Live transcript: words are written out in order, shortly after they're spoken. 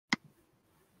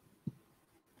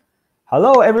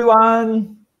Hello,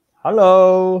 everyone.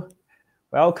 Hello.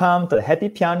 Welcome to the Happy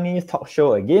Pianist talk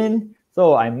show again.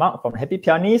 So I'm Marc from Happy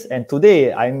Pianist, and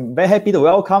today I'm very happy to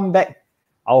welcome back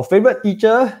our favorite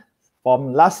teacher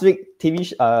from last week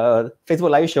Facebook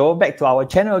live show back to our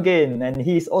channel again, and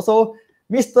he's also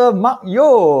Mr. Marc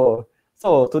Yeo.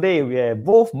 So today we have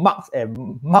both Marcs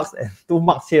and two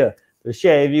Marcs here to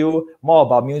share with you more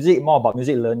about music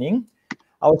learning.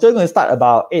 Our show is going to start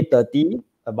about 8:30.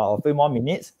 About a few more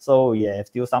minutes, so we have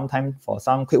still some time for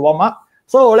some quick warm-up.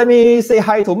 So let me say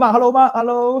hi to Marc. Hello, Marc.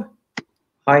 Hello.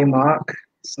 Hi, Marc.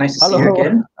 It's nice to see you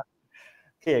again.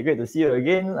 Okay, great to see you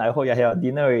again. I hope you had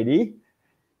dinner already.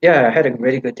 Yeah, I had a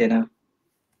really good dinner.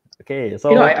 Okay,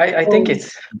 so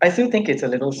I still think it's a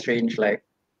little strange, like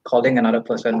calling another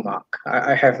person Marc.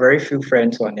 I have very few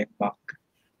friends who are named Marc.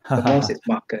 The most is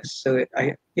Marcus. So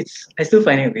I still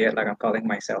find it weird, like I'm calling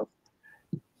myself.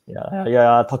 Yeah,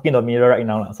 you're talking to the mirror right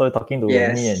now. So you're talking to me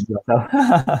and yourself.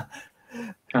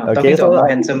 Talking to a more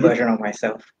handsome version of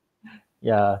myself.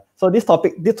 Yeah. So today's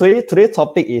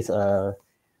topic is a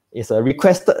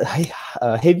requested,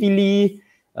 heavily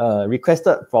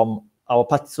requested from our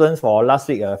participants for last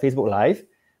week Facebook Live.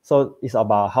 So it's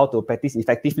about how to practice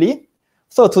effectively.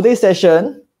 So today's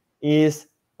session is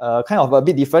kind of a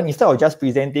bit different. Instead of just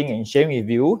presenting and sharing with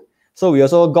you, so we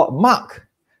also got Marc,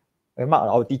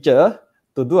 our teacher,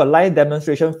 to do a live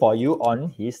demonstration for you on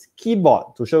his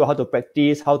keyboard to show you how to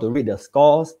practice, how to read the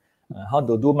scores, how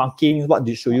to do markings, what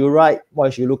should you write,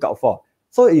 what should you look out for.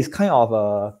 So it's kind of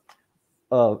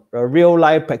a real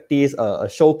live practice, a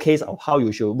showcase of how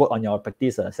you should work on your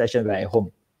practice session right at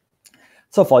home.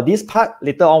 So for this part,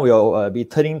 later on we'll be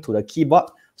turning to the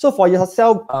keyboard. So for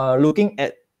yourself, looking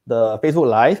at the Facebook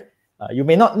Live, you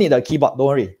may not need a keyboard, don't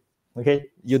worry.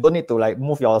 Okay, you don't need to like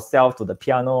move yourself to the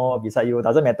piano beside you.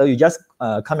 Doesn't matter. You just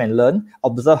come and learn,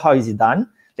 observe how is it done.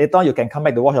 Later on, you can come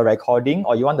back to watch the recording,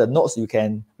 or you want the notes,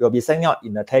 we'll be sending out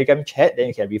in the Telegram chat. Then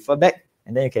you can refer back,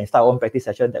 and then you can start your own practice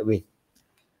session that way.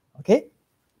 Okay.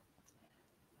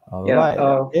 All right.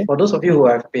 Okay. For those of you who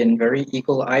have been very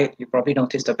eagle-eyed, you probably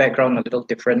noticed the background a little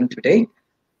different today.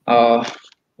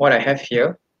 What I have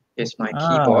here is my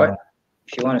keyboard.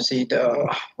 If you want to see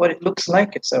what it looks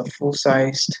like, it's a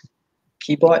full-sized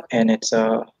keyboard, and it's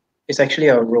actually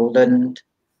a Roland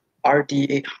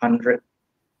RD800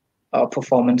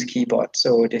 performance keyboard.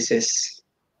 So this is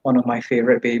one of my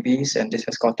favorite babies, and this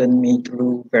has gotten me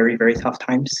through very, very tough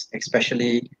times,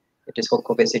 especially with this whole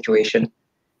COVID situation.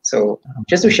 So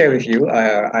just to share with you,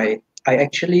 I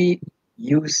actually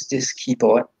use this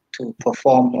keyboard to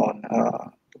perform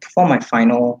my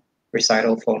final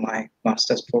recital for my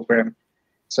master's program.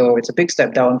 So it's a big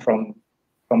step down from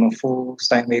a full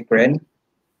Steinway Grand,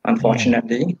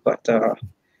 unfortunately, but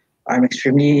I'm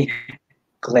extremely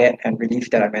glad and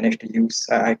relieved that I managed to use.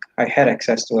 I had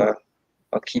access to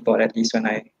a keyboard at least when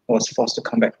I was forced to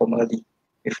come back home early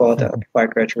before I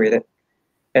graduated.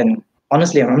 And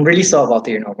honestly, I'm really sorry about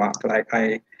it, Marc. Like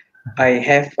I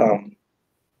have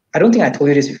I don't think I told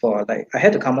you this before. Like I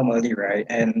had to come home early, right?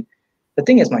 And the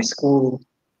thing is,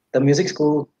 the music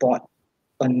school bought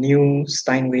a new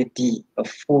Steinway D, a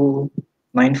full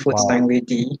 9-foot Steinway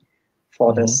D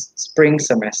for the spring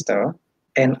semester,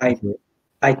 and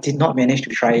I did not manage to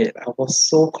try it. I was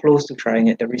so close to trying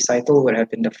it. The recital would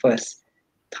have been the first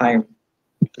time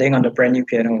playing on the brand new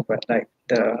piano, but like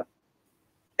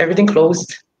everything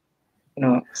closed,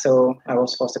 so I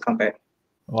was forced to come back.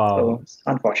 Wow. So it's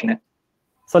unfortunate.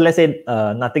 So let's say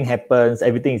nothing happens,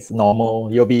 everything is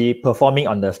normal. You'll be performing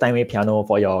on the Steinway piano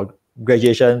for your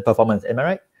graduation performance. Am I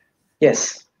right?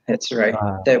 Yes, that's right.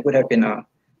 That would have been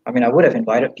I would have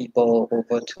invited people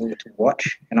over to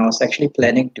watch, and I was actually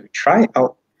planning to try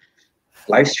out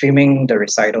live streaming the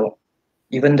recital,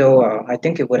 even though I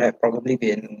think it would have probably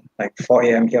been like 4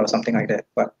 a.m. here or something like that.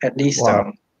 But at least,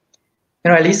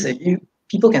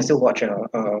 people can still watch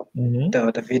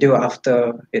the video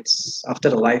after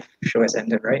the live show has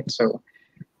ended, right? So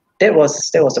that was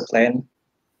the plan,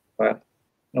 but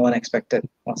no one expected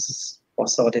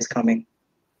saw this coming.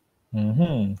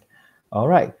 All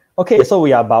right. Okay, so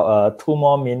we are about 2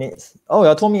 more minutes. Oh,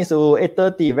 you're 2 minutes to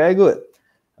 8:30. Very good.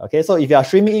 Okay, so if you are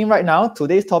streaming in right now,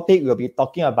 today's topic we'll be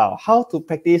talking about how to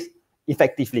practice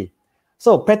effectively.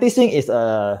 So practicing is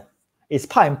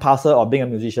part and parcel of being a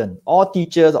musician. All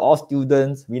teachers, all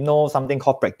students, we know something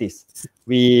called practice.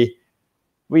 We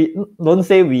don't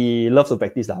say we love to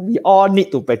practice. We all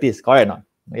need to practice, correct or not?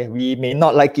 Okay? We may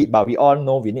not like it, but we all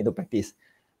know we need to practice.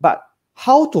 But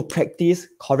how to practice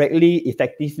correctly,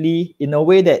 effectively, in a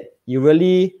way that you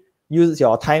really use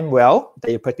your time well,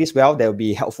 that you practice well, that will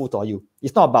be helpful to you.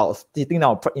 It's not about sitting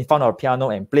down in front of a piano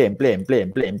and play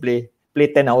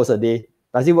 10 hours a day.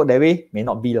 Does it work that way? May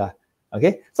not be lah.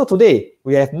 Okay, so today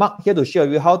we have Marc here to share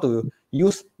with you how to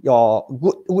use your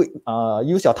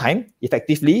time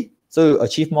effectively so you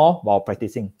achieve more while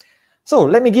practicing. So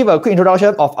let me give a quick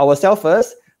introduction of ourselves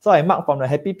first. So I'm Marc from the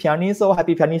Happy Pianist. So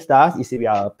Happy Pianist does is we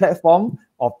are a platform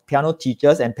of piano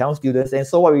teachers and piano students. And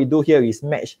so what we do here is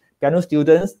match piano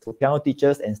students to piano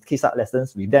teachers and kickstart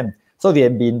lessons with them. So we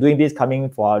have been doing this coming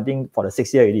for, I think, for the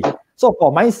 6th year already. So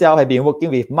for myself, I've been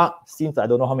working with Marc since I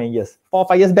don't know how many years, 4 or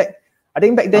 5 years back. I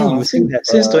think back then you still have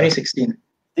since 2016.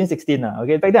 Since 16,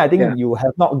 okay. Back then I think you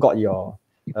have not got your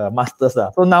masters.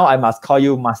 So now I must call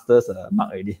you masters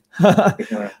Marc already.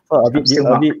 So still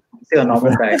a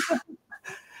normal guy.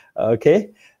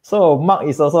 Okay. So Marc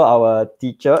is also our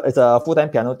teacher. It's a full-time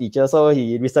piano teacher. So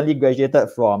he recently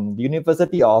graduated from the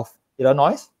University of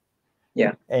Illinois.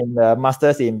 Yeah. And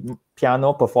masters in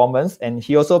piano performance. And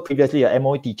he also previously a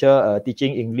MOE teacher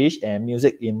teaching English and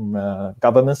music in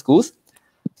government schools.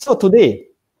 So today,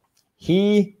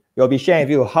 he will be sharing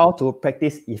with you how to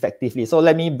practice effectively. So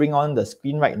let me bring on the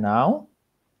screen right now.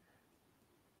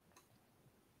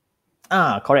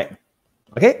 Correct.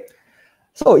 Okay.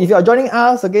 So if you are joining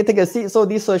us, okay, take a seat. So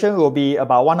this session will be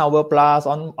about 1 hour plus,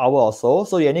 1 hour or so.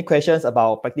 So any questions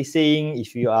about practicing,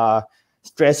 if you are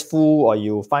stressful or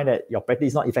you find that your practice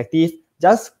is not effective,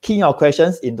 just key your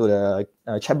questions into the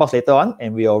chat box later on,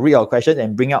 and we'll read your questions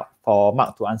and bring out for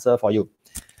Marc to answer for you.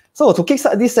 So to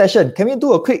kickstart this session, can we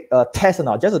do a quick test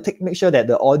now, just to make sure that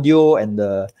the audio and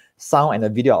the sound and the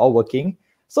video are all working?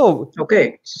 So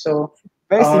okay, so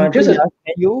very simply,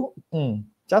 can you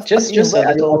just a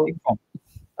little.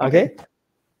 Okay.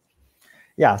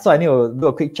 Yeah, so I need to do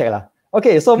a quick check lah.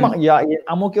 Okay, so Marc, you are in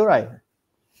Ang Mo Kio, right?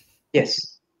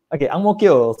 Yes. Okay, Ang Mo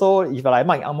Kio. So if you like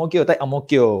Marc in Ang Mo Kio, type Ang Mo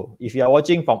Kio. If you are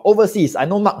watching from overseas, I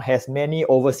know Marc has many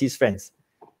overseas friends.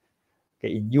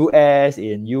 Okay, in US,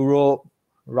 in Europe,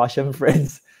 Russian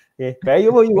friends. Okay,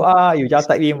 wherever you are, you just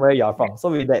type in where you are from.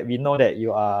 So with that, we know that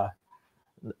you are,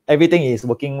 everything is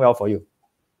working well for you.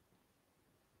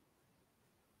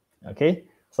 Okay,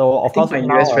 so of course, my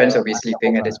US friends will be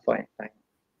sleeping at this point.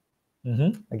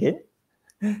 Again?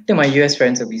 I think my US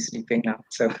friends will be sleeping now.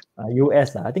 So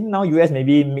US, I think now US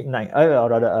maybe midnight, or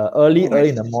rather early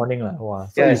in the morning. Wow.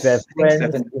 So if you have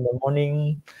friends in the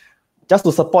morning, just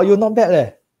to support you, not bad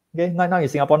leh. Okay, now in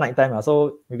Singapore night time,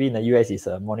 so maybe in the US is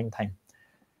morning time.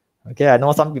 Okay, I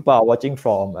know some people are watching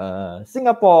from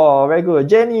Singapore. Very good.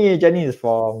 Jenny is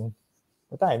from,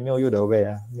 what time I mail you the way?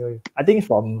 I think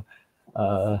from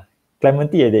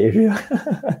Clementi the area.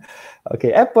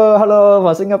 Okay, Apple, hello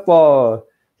from Singapore.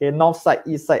 Okay, north side,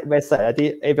 east side, west side. I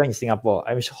think everyone in Singapore.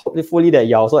 I'm hopefully that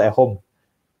you're also at home.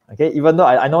 Okay, even though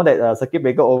I know that circuit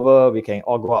breaker over, we can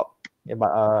all go out. Yeah,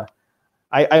 but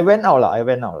I went out lah.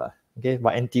 Okay,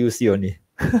 but NTUC only.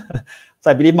 So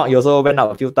I believe Marc, you also went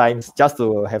out a few times just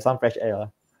to have some fresh air.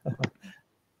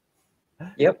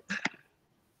 Yep.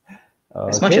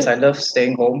 As much as I love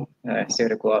staying home, I still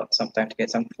have to go out sometime to get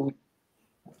some food.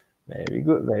 Very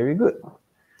good, very good.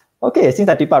 Okay, since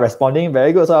that people are responding,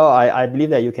 very good. So I believe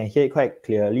that you can hear it quite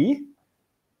clearly.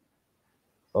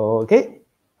 Okay.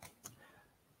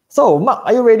 So Marc,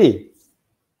 are you ready?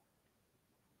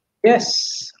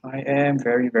 Yes, I am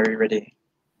very, very ready.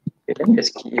 Okay, let me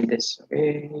just key in this.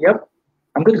 Okay, yep,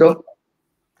 I'm good to go.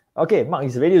 Okay, Marc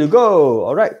is ready to go.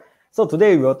 All right. So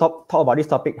today we will talk about this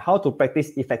topic, how to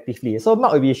practice effectively. So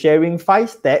Marc will be sharing 5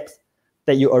 steps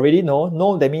that you already know.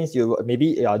 That means you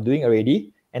maybe are doing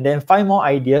already. And then 5 more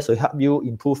ideas to help you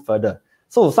improve further.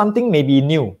 So something may be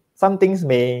new. Some things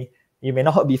you may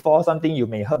not heard before. Something you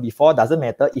may heard before. Doesn't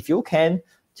matter. If you can,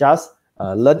 just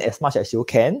learn as much as you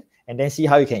can. And then see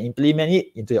how you can implement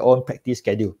it into your own practice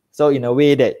schedule. So in a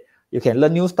way that you can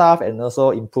learn new stuff and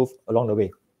also improve along the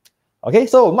way. Okay,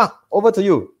 so Marc, over to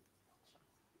you.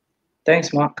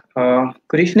 Thanks, Marc.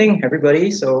 Good evening,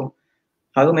 everybody. So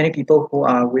however many people who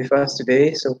are with us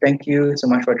today, so thank you so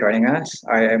much for joining us.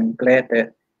 I am glad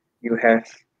that you have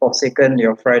forsaken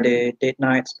your Friday date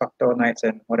nights, cocktail nights,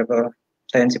 and whatever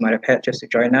plans you might have had just to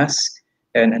join us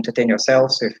and entertain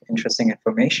yourselves with interesting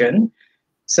information.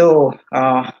 So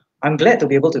I'm glad to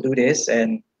be able to do this,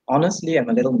 and honestly, I'm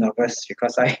a little nervous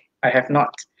because I have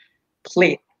not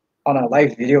played on a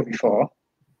live video before.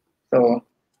 So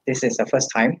this is the first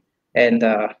time, and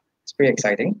it's pretty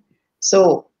exciting.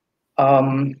 So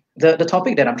the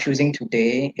topic that I'm choosing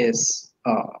today is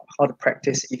how to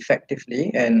practice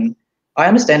effectively. And I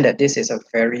understand that this is a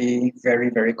very, very,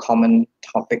 very common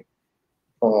topic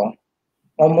for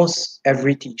almost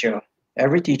every teacher.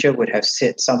 Every teacher would have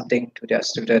said something to their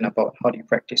student about how do you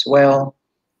practice well,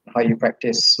 how you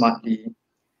practice smartly.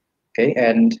 Okay,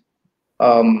 and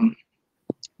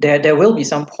there will be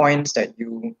some points that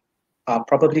you are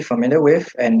probably familiar with,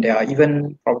 and there are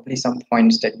even probably some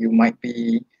points that you might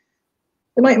be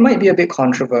a bit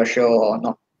controversial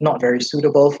or not very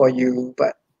suitable for you,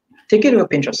 but take it with a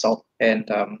pinch of salt. And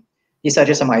these are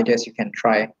just some ideas you can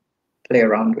play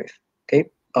around with. Okay.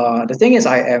 The thing is,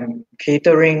 I am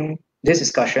catering this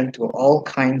discussion to all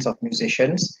kinds of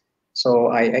musicians. So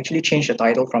I actually changed the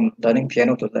title from learning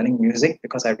piano to learning music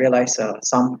because I realized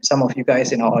some of you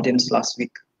guys in our audience last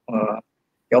week,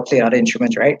 you all play other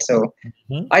instruments, right? So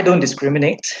I don't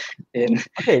discriminate in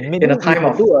in a time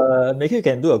of. Maybe you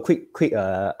can do a quick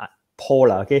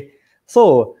poll, okay?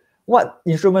 So what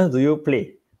instruments do you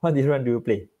play? What instrument do you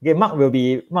play? Okay, Marc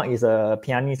is a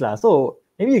pianist lah. So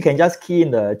maybe you can just key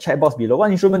in the chat box below.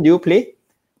 What instrument do you play?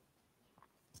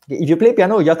 Okay, if you play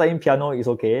piano, you just type in piano, it's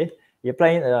okay. You're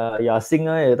playing, you're a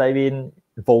singer, you type in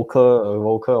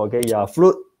vocal, okay? You're a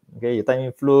flute, okay? You type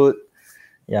in flute,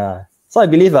 yeah. So I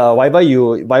believe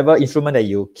whatever instrument that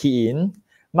you key in,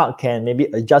 Marc can maybe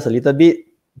adjust a little bit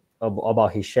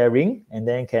about his sharing, and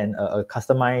then can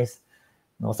customize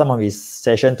some of his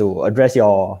session to address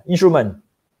your instrument.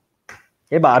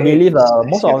 Okay, but I believe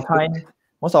most of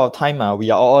the time we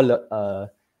are all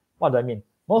what do I mean?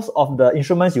 Most of the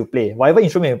instruments you play, whatever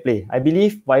instrument you play, I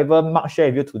believe whatever Marc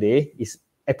shared with you today is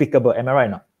applicable. Am I right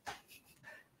now?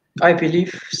 I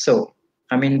believe so.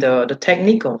 I mean, the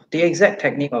exact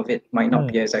technique of it might not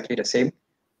be exactly the same,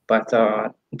 but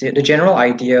the general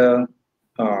idea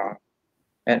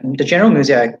and the general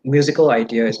musical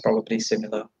idea is probably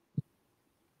similar.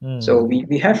 So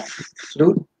we have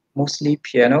flute, mostly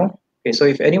piano. Okay, so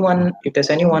if there's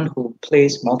anyone who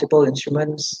plays multiple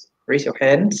instruments, raise your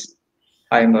hands.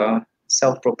 I'm a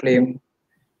self-proclaimed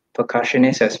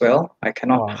percussionist as well. I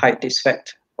cannot hide this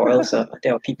fact, or else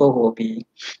there are people who will be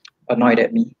annoyed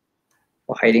at me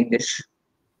for hiding this.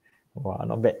 Wow,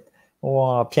 not bad.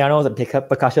 Wow, piano is a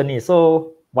percussionist.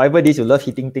 So whatever this, you love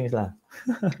hitting things lah.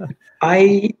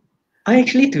 I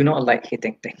actually do not like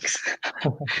hitting things.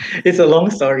 It's a long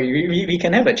story. We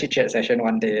can have a chit-chat session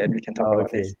one day and we can talk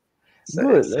about this. So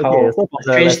good. Okay. So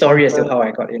strange story as to how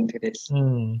I got into this.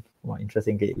 Wow,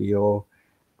 interesting.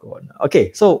 Okay,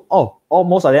 okay, so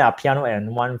most of them are piano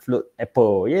and one flute.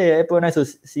 Apple. Yeah, Apple, nice to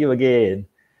see you again.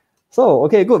 So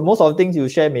okay, good. Most of the things you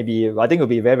share I think will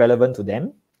be very relevant to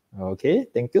them. Okay,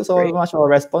 thank you so much for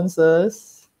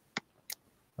responses.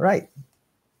 Right.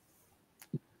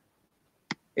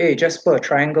 Hey, Jasper,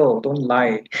 triangle, don't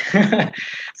lie.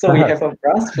 So we have a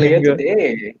brass player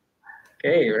today.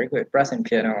 Okay, very good. Brass and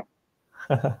piano.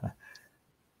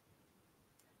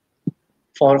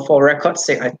 For record's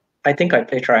sake, I think I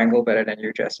play triangle better than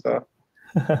you, Jasper.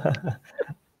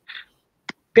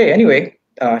 Okay, anyway,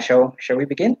 shall we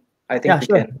begin? I think we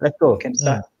can. Let's go. We can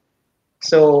start.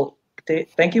 So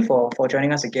thank you for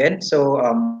joining us again.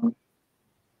 So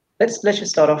let's just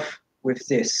start off with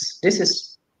this. This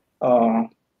is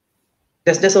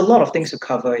there's a lot of things to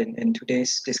cover in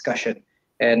today's discussion,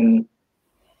 and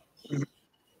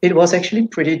it was actually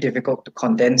pretty difficult to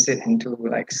condense it into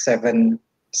like seven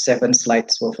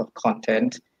slides worth of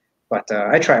content, but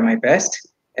I tried my best.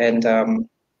 And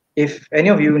if any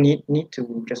of you need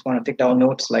to just want to take down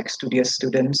notes like studious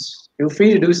students, feel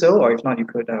free to do so, or if not, you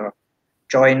could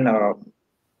join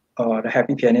the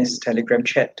Happy Pianist Telegram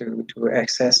chat to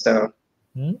access the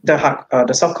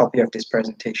soft copy of this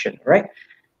presentation, right?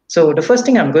 So the first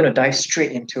thing I'm going to dive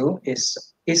straight into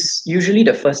is usually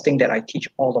the first thing that I teach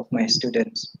all of my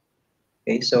students.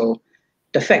 Okay, so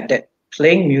the fact that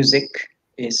playing music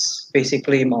is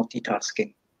basically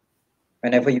multitasking.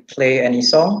 Whenever you play any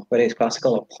song, whether it's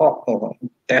classical or pop or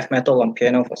death metal on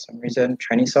piano for some reason,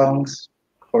 Chinese songs,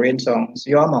 Korean songs,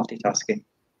 you are multitasking.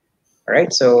 All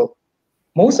right, so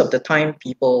most of the time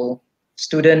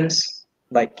students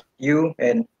like you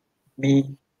and me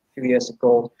a few years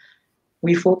ago,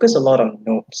 we focus a lot on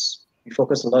notes. We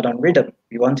focus a lot on rhythm.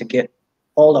 We want to get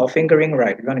all our fingering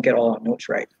right. We want to get all our notes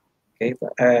right. Okay,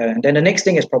 and then the next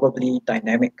thing is probably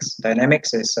dynamics.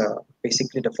 Dynamics is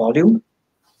basically the volume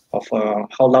of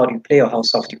how loud you play or how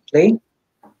soft you play.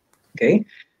 Okay,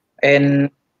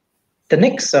 and the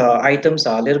next items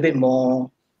are a little bit more,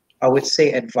 I would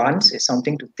say, advanced. It's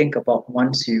something to think about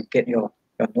once you get your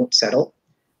notes settled.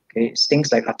 Okay, it's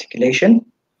things like articulation.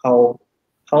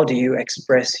 How do you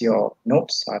express your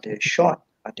notes? Are they short?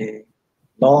 Are they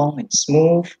long and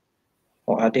smooth?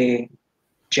 Or are they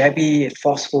jabby,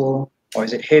 forceful? Or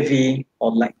is it heavy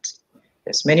or light?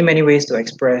 There's many ways to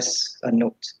express a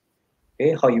note.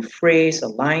 Okay, how you phrase a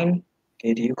line.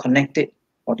 Okay, do you connect it?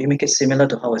 Or do you make it similar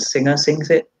to how a singer sings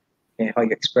it? Okay, how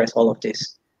you express all of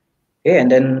this. Okay, and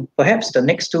then perhaps the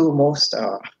next two most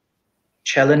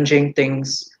challenging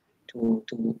things to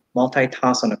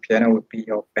multitask on a piano would be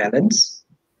your balance.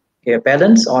 Okay,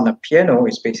 balance on a piano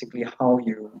is basically how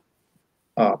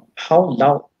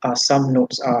loud are some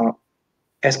notes are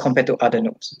as compared to other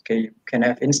notes. Okay, you can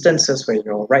have instances where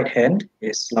your right hand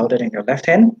is louder than your left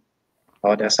hand,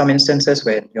 or there are some instances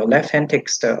where your left hand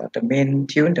takes the main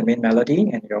tune, the main melody,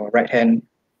 and your right hand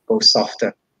goes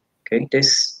softer. Okay,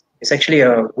 this is actually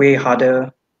a way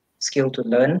harder skill to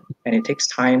learn, and it takes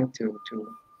time to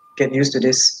get used to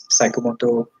this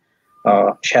psychomotor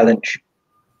challenge.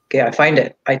 Okay,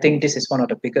 I think this is one of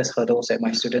the biggest hurdles that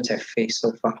my students have faced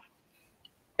so far.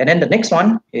 And then the next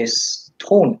one is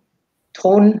tone.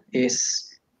 Tone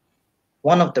is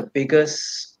one of the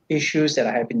biggest issues that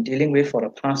I have been dealing with for the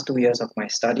past 2 years of my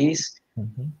studies.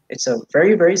 It's a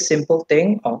very, very simple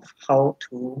thing of how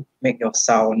to make your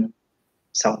sound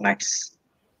nice.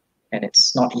 And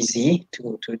it's not easy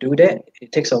to do that.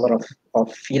 It takes a lot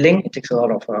of feeling. It takes a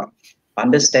lot of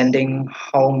understanding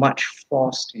how much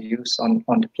force to use on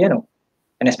the piano.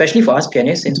 And especially for us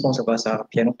pianists, since most of us are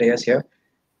piano players here,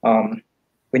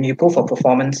 when you go for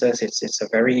performances, it's a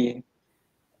very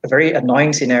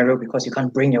annoying scenario because you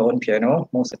can't bring your own piano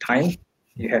most of the time.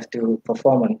 You have to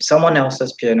perform on someone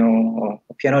else's piano or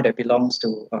a piano that belongs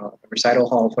to a recital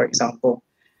hall, for example.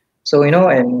 So,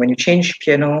 and when you change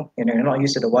piano, you're not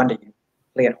used to the one that you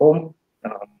play at home.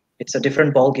 It's a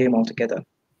different ball game altogether.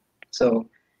 So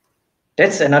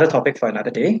that's another topic for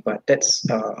another day, but that's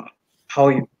how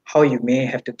you may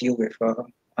have to deal with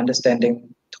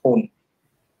understanding tone,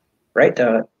 right?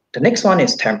 The next one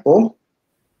is tempo.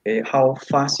 Okay, how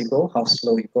fast you go, how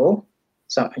slow you go.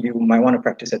 So you might want to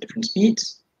practice at different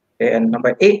speeds. Okay, and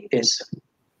number 8 is,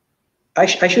 I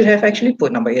should have actually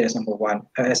put number 8 as number 1,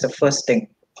 as the first thing.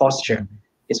 Posture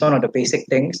is one of the basic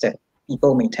things that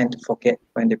people may tend to forget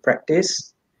when they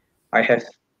practice. I have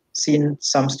seen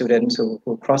some students who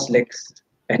cross legs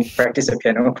and practice the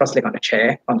piano, cross leg on a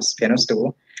chair, on the piano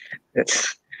stool.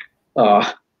 It's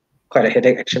quite a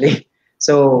headache actually.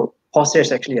 So posture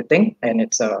is actually a thing, and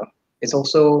it's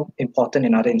also important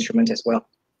in other instruments as well.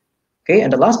 Okay,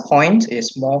 and the last point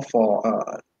is more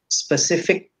for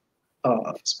specific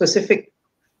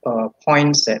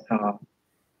points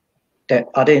that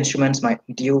other instruments might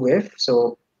deal with.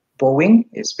 So bowing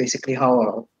is basically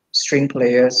how string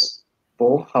players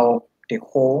bow, how they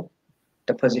hold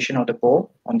the position of the bow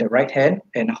on the right hand,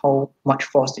 and how much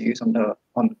force they use on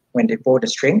when they bow the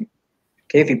string.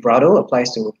 Okay, vibrato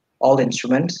applies to all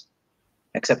instruments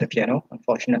except the piano,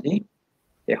 unfortunately.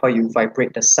 Okay, how you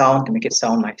vibrate the sound to make it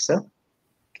sound nicer.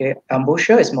 Okay,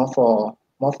 embouchure is more for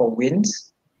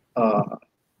winds,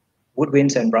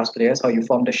 woodwinds and brass players, how you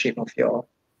form the shape of your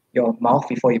mouth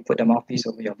before you put the mouthpiece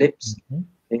over your lips.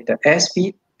 Okay, the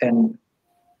airspeed and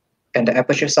the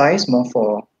aperture size more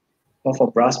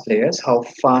for brass players. How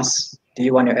fast do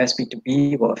you want your airspeed to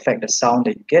be will affect the sound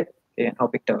that you get, okay, and how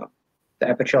big the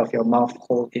aperture of your mouth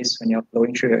hole is when you're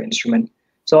blowing through your instrument.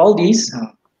 So all these,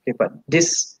 okay, but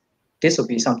this will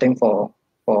be something for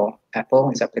Apple.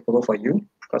 It's applicable for you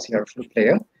because you're a flute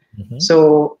player.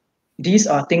 So these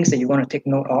are things that you want to take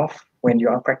note of when you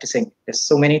are practicing. There's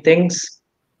so many things,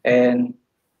 and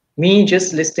me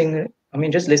just listing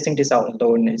this out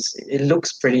alone it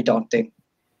looks pretty daunting,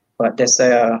 but there's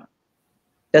a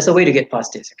way to get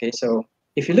past this. Okay, so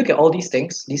if you look at all these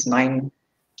things, these nine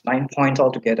points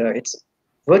altogether, it's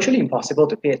virtually impossible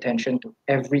to pay attention to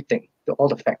everything, to all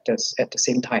the factors at the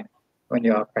same time when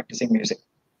you are practicing music.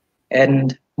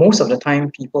 And most of the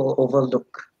time, people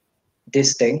overlook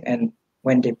this thing, and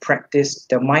when they practice,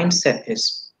 their mindset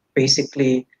is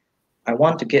basically, I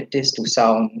want to get this to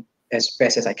sound as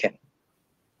best as I can.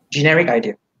 Generic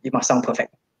idea, it must sound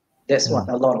perfect. That's what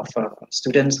a lot of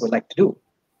students would like to do.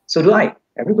 So do I.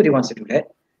 Everybody wants to do that,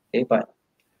 okay? But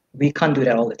we can't do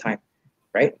that all the time,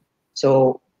 right?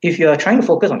 So if you are trying to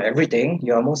focus on everything,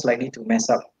 you are most likely to mess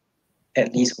up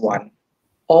at least one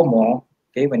or more.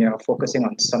 Okay, when you're focusing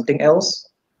on something else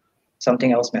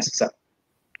messes up.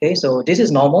 Okay, so this is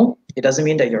normal. It doesn't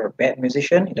mean that you're a bad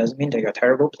musician. It doesn't mean that you're a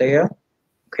terrible player.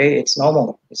 Okay, it's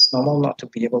normal. It's normal not to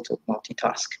be able to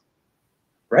multitask,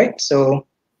 right? So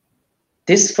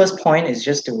this first point is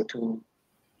just to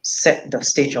set the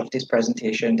stage of this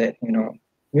presentation that,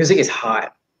 music is hard.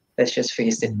 Let's just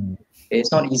face it.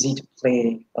 It's not easy to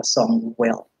play a song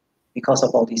well because of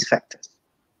all these factors.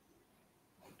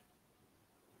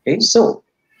 Okay, so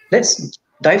let's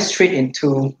dive straight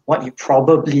into what you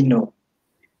probably know.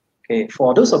 Okay,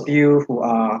 for those of you who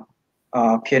are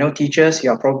piano teachers,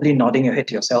 you are probably nodding your head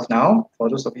to yourself now. For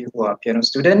those of you who are piano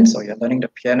students or you're learning the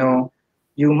piano,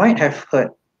 you might have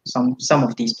heard some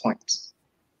of these points.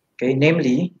 Okay,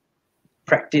 namely,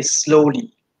 practice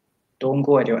slowly. Don't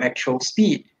go at your actual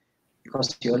speed.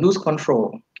 because you lose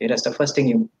control. Okay, that's the first thing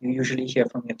you usually hear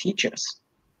from your teachers.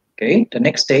 Okay, the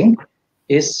next thing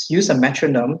is use a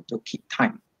metronome to keep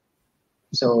time.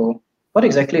 So what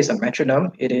exactly is a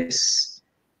metronome? It is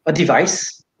a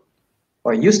device,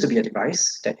 or it used to be a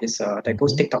device that is that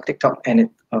goes tick tock, and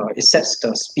it sets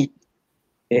the speed,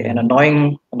 okay, an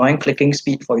annoying clicking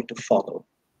speed for you to follow.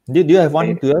 Do you have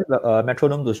one? Do you have a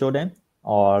metronome to show them,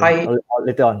 or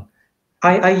later on?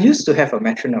 I used to have a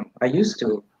metronome. I used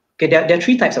to. Okay, there are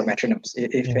three types of metronomes.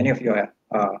 If any of you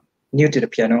are new to the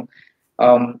piano,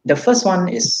 the first one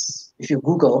is, if you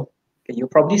Google, okay, you'll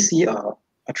probably see a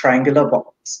triangular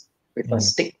box with a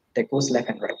stick that goes left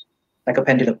and right, like a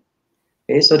pendulum.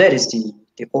 Okay, so that is the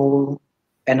old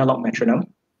analog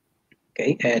metronome.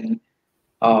 Okay, and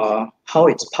how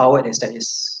it's powered is that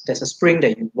there's a spring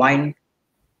that you wind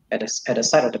at the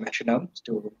side of the metronome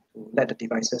to let the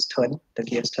devices turn, the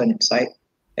gears turn inside,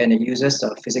 and it uses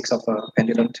the physics of a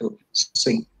pendulum to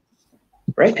swing.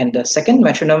 Right, and the second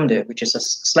metronome, which is a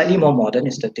slightly more modern,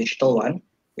 is the digital one,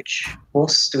 which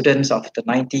most students of the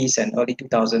 90s and early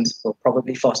 2000s were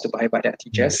probably forced to buy by their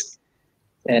teachers.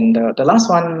 And the last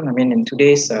one, I mean, in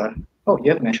today's, oh,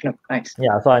 you have a metronome, nice.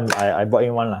 Yeah, so I brought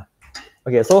in one.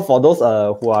 Okay, so for those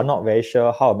who are not very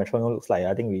sure how a metronome looks like,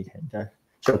 I think we can just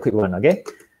show a quick one, okay?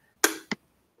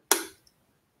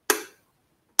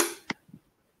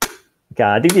 Okay,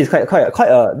 I think this is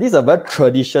this is a very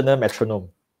traditional metronome.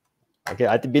 Okay,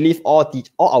 I believe all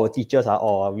our teachers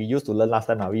or we used to learn last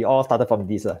time, we all started from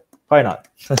this. Why not?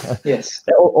 Yes.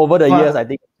 Over the years, I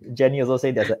think Jenny also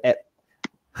said there's an app.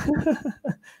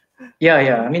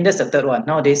 Yeah. I mean, that's the third one.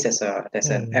 Nowadays, there's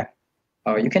an app.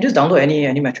 You can just download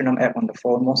any metronome app on the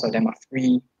phone. Most of them are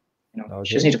free. You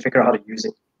just need to figure out how to use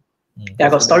it. Yeah, I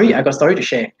got a story to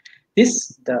share.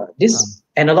 This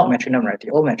analog metronome, right?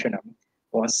 The old metronome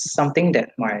was something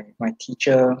that my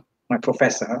teacher, my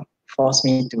professor, forced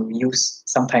me to use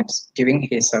sometimes during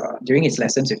his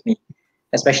lessons with me,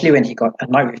 especially when he got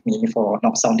annoyed with me for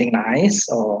not sounding nice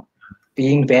or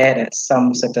being bad at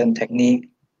some certain technique.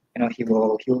 He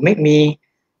will make me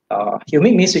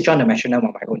switch on the metronome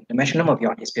on my own, the metronome of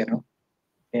his piano,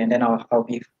 and then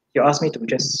he'll ask me to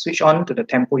just switch on to the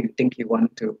tempo you think you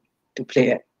want to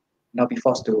play at, and I'll be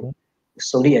forced to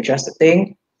slowly adjust the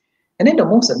thing. And then the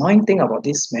most annoying thing about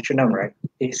this metronome, right,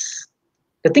 is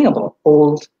the thing about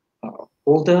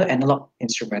older analog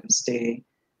instruments.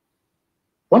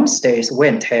 Once there is wear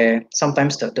and tear,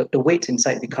 sometimes the weights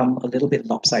inside become a little bit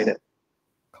lopsided.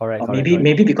 Correct.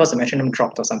 Maybe because the metronome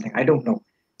dropped or something. I don't know.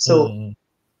 So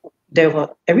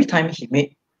every time he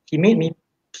made me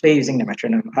play using the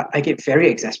metronome, I get very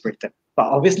exasperated. But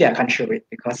obviously I can't show it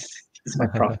because he's my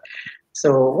prof.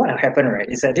 So what happened, right,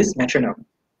 is that this metronome,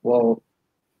 well,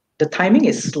 the timing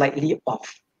is slightly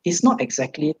off. It's not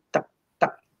exactly tak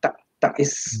tak tak tak.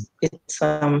 It's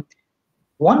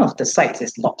one of the sides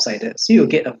is lopsided, so you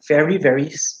get a very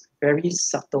very very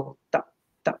subtle tak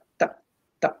tak tak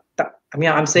tak tak. I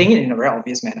mean, I'm saying it in a very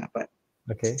obvious manner, but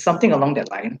something along that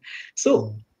line.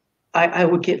 So I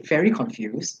would get very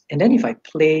confused, and then if I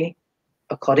play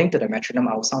according to the metronome,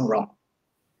 I will sound wrong.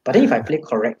 But then if I play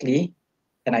correctly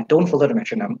and I don't follow the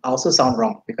metronome, I also sound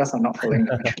wrong because I'm not following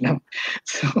the metronome.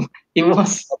 So it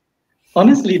was,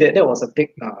 honestly, that was a big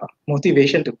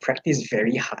motivation to practice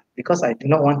very hard, because I do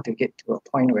not want to get to a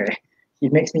point where he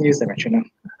makes me use the metronome.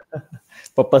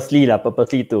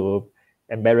 Purposely to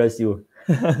embarrass you.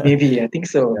 Maybe, I think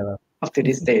so. Yeah. Up to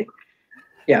this day.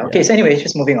 Yeah, okay, so anyway,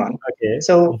 just moving on. Okay.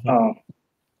 So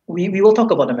we will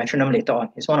talk about the metronome later on.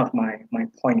 It's one of my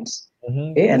points.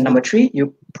 Okay, and number 3,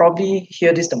 you probably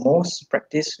hear this the most: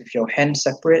 practice with your hands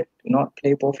separate. Do not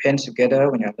play both hands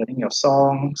together when you're learning your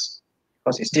songs,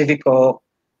 because it's difficult.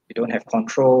 You don't have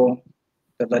control.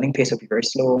 The learning pace will be very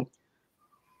slow.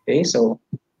 Okay, so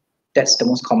that's the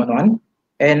most common one.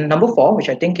 And number 4, which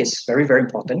I think is very, very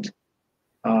important,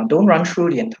 don't run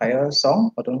through the entire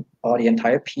song or the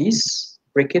entire piece.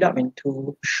 Break it up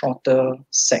into shorter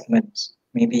segments,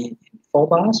 maybe in 4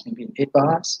 bars, maybe in 8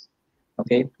 bars.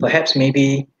 Okay, perhaps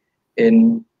maybe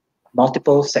in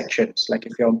multiple sections. Like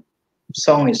if your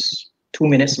song is 2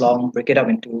 minutes long, break it up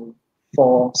into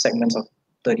 4 segments of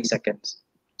 30 seconds.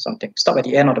 Something. Stop at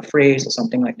the end of the phrase or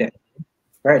something like that.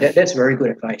 Right, that's very good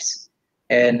advice.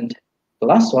 And the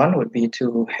last one would be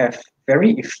to have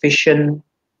very efficient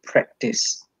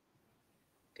practice.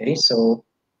 Okay, so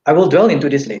I will dwell into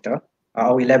this later.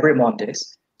 I'll elaborate more on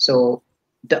this. So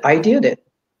the idea that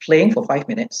playing for 5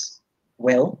 minutes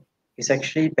well is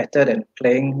actually better than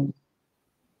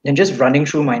just running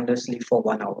through mindlessly for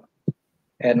 1 hour.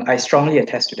 And I strongly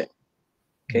attest to that.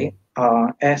 Okay,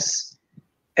 as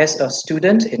as a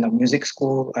student in a music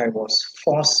school, I was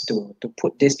forced to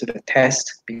put this to the test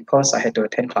because I had to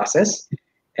attend classes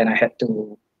and I had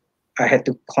to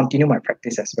continue my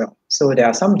practice as well. So there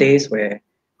are some days where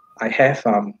I have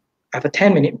a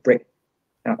 10-minute break.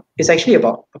 It's actually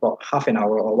about half an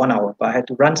hour or 1 hour, but I had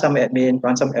to run some admin,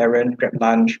 run some errand, grab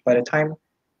lunch. By the time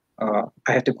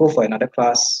I have to go for another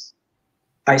class,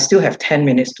 I still have 10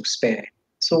 minutes to spare.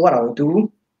 So what I'll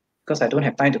do, because I don't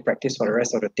have time to practice for the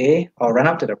rest of the day, I'll run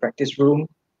up to the practice room,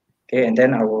 okay, and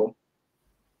then I will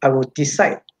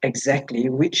decide exactly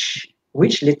which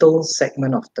little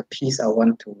segment of the piece I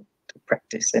want to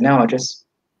practice, and now I'll just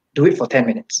do it for 10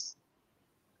 minutes,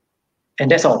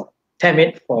 and that's all. 10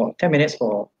 minutes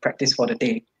for practice for the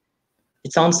day.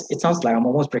 It sounds like I'm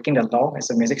almost breaking the law as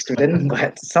a music student,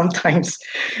 but sometimes,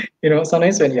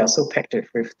 sometimes when you are so packed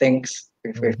with things,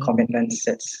 with commitments,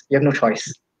 you have no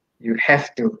choice. You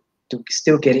have to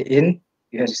still get it in.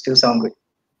 You have to still sound good.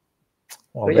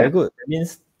 Oh, very good. That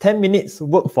means 10 minutes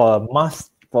work for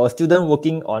a student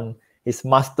working on his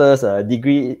master's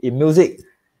degree in music.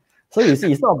 So you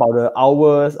see, it's not about the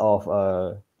hours of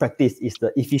practice, it's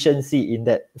the efficiency in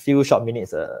that few short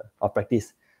minutes of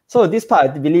practice. So this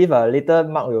part, I believe later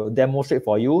Marc will demonstrate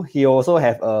for you. He also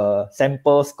have a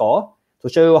sample score to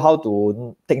show you how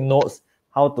to take notes,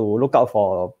 how to look out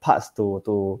for parts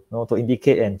to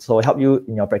indicate and so help you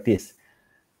in your practice.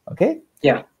 Okay?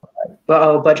 Yeah.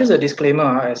 But just a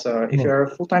disclaimer, if you're a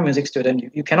full-time music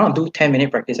student, you cannot do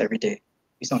 10-minute practice every day.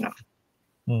 It's not enough.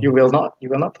 You will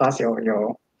not pass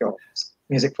your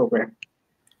music program.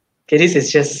 Okay, this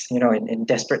is just in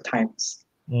desperate times.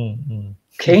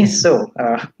 Okay, so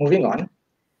moving on.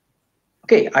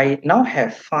 Okay, I now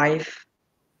have 5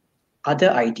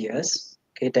 other ideas,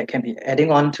 okay, that can be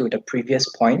adding on to the previous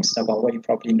points about what you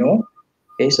probably know.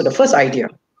 Okay, so the first idea,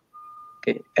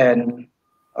 okay, and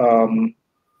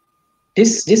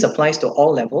this applies to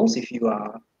all levels. If you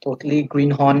are totally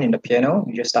greenhorn in the piano,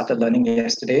 you just started learning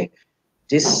yesterday,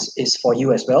 this is for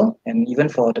you as well. And even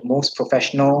for the most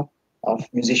professional of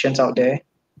musicians out there,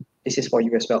 this is for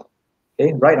you as well.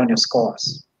 Okay, write on your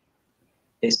scores.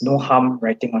 There's no harm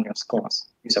writing on your scores.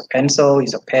 Use a pencil,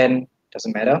 use a pen,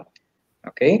 doesn't matter.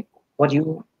 Okay, what do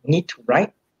you need to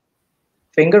write?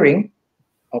 Fingering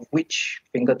of which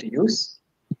finger to use,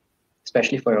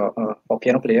 especially for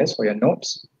piano players, for your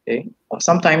notes. Okay, or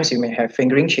sometimes you may have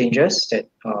fingering changes that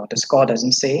the score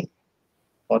doesn't say,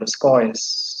 or the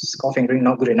score fingering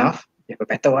not good enough. You have a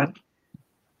better one.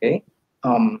 Okay.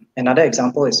 Another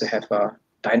example is to have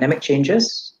dynamic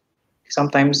changes.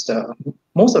 Sometimes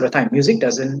most of the time, music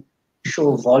doesn't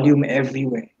show volume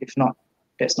everywhere. If not,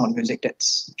 that's not music.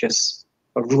 That's just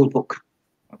a rule book.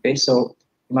 Okay, so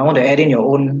you might want to add in your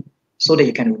own so that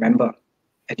you can remember.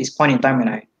 At this point in time, when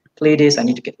I play this, I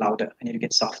need to get louder. I need to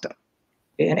get softer.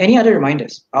 Okay, and any other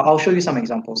reminders? I'll show you some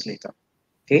examples later.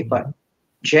 Okay, but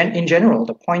in general,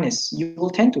 the point is you will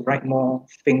tend to write more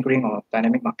fingering or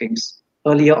dynamic markings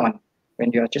earlier on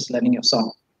when you are just learning your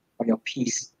song or your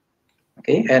piece.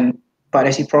 Okay, but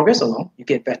as you progress along, you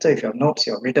get better with your notes,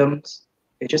 your rhythms.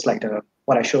 Okay, just like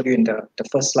what I showed you in the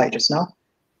first slide just now.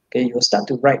 Okay, you will start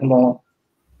to write more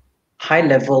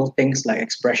high-level things like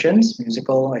expressions,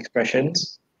 musical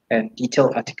expressions, and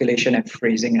detailed articulation and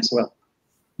phrasing as well.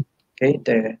 Okay,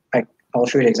 I'll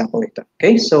show you the example later.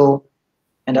 Okay, so,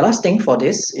 and the last thing for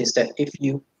this is that if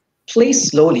you play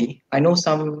slowly, I know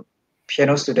some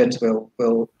piano students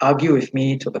will argue with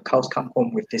me till the cows come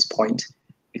home with this point,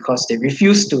 because they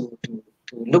refuse to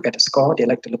look at the score. They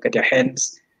like to look at their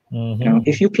hands.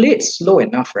 If you play it slow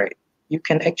enough, right, you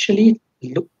can actually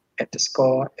look at the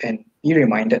score and be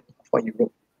reminded of what you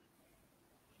wrote.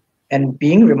 And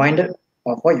being reminded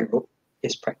of what you wrote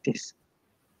is practice,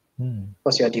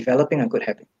 because you are developing a good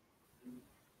habit.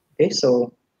 Okay,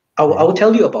 so I will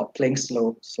tell you about playing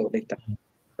slow later.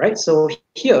 Right, so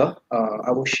here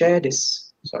I will share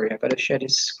this. Sorry, I better share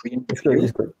this screen with you.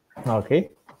 It's good. Okay.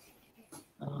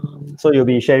 So you'll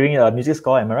be sharing a music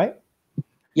score, am I right?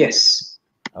 Yes.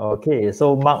 Okay,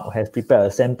 so Marc has prepared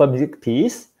a sample music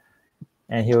piece,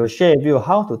 and he will share with you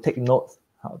how to take notes,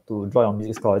 how to draw your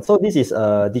music score. So this is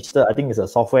a digital, I think it's a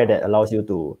software that allows you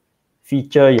to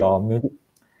feature your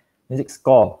music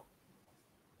score.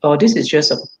 Oh, this is just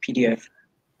a PDF.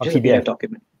 Just a PDF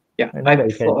document. Yeah,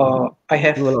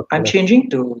 I'm changing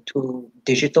to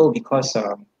digital because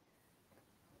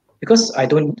I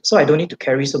don't need to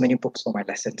carry so many books for my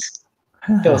lessons.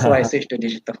 That's why I switched to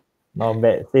digital. Not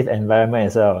bad, safe environment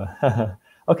as well.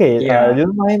 Okay, do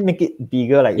you mind make it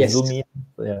bigger, like zoom in?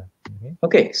 Yeah.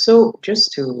 Okay, so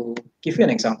just to give you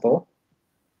an example,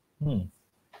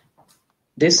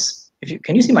 this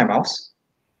can you see my mouse?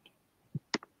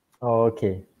 Oh,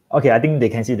 okay. Okay, I think they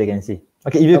can see. They can see.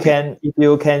 Okay, if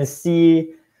you can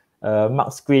see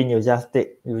Mark's screen, you just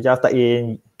type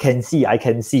in can see. I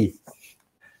can see.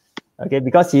 Okay,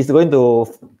 because he's going to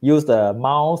use the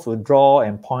mouse to draw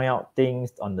and point out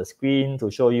things on the screen to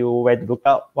show you where to look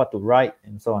up, what to write,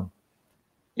 and so on.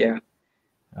 Yeah.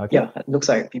 Okay. Yeah, it looks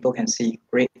like people can see.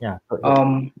 Great. Yeah.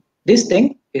 This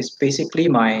thing is basically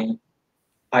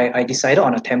I decided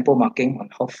on a tempo marking on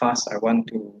how fast I want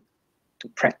to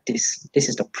practice. This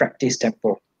is the practice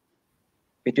tempo,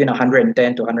 between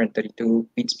 110 to 132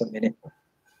 beats per minute.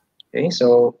 Okay,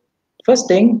 so first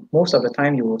thing, most of the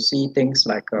time you will see things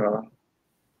like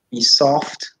be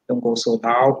soft, don't go so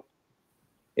loud.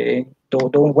 Okay,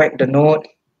 don't whack the note.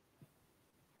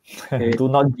 Okay, do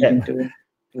not jab. Do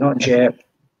not jab.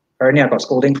 Apparently, I got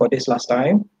scolding for this last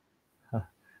time.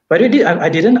 But I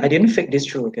didn't fake this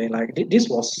through. Okay, like this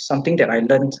was something that I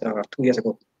learned 2 years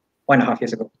ago, 1.5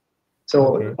 years ago.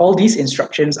 So all these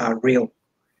instructions are real.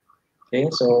 Okay,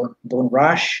 so don't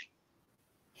rush.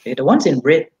 Okay, the ones in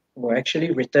red were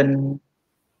actually written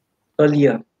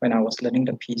earlier when I was learning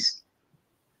the piece.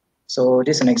 So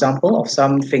this is an example of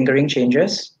some fingering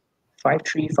changes.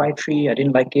 5-3, 5-3. I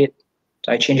didn't like it,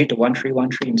 so I changed it to 1-3,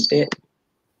 1-3 instead.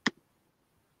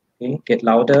 Okay, get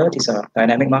louder. These are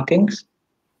dynamic markings.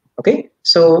 Okay,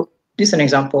 so this is an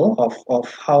example of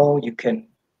how you can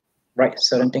write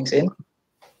certain things in.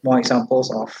 More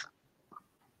examples of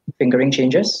fingering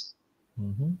changes.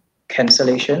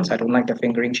 Cancellations. I don't like the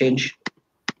fingering change.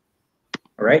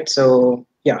 All right, so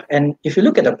yeah, and if you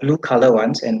look at the blue color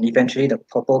ones and eventually the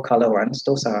purple color ones,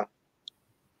 those are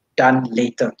done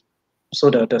later. So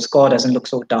the score doesn't look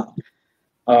so dull.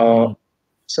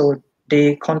 So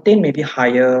they contain maybe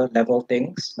higher level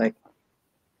things like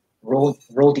roll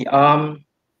the arm,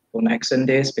 don't accent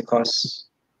this because,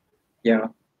 yeah,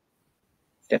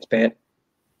 that's bad.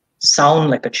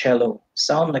 Sound like a cello,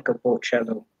 sound like a boat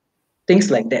cello, things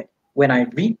like that. When I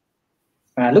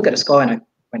look at the score and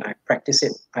when I practice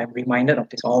it, I'm reminded of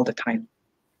this all the time.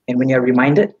 And when you're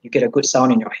reminded, you get a good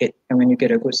sound in your head. And when you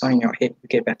get a good sound in your head, you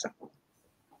get better.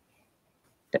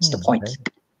 That's the point.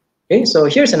 Okay, so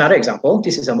here's another example.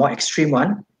 This is a more extreme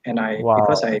one. And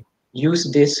because I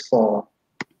used this for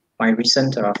my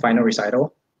recent final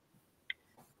recital,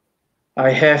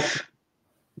 I have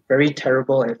very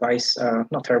terrible advice.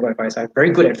 Not terrible advice. I have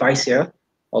very good advice here,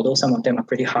 although some of them are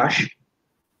pretty harsh.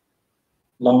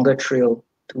 Longer trill,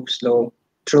 too slow,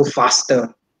 trill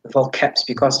faster with all caps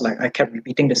because I kept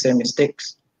repeating the same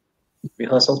mistakes.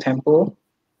 Rehearsal tempo.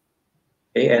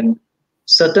 Okay, and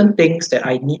certain things that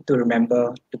I need to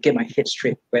remember to get my head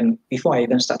straight before I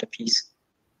even start the piece.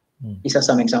 These are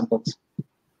some examples.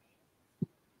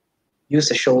 Use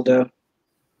the shoulder.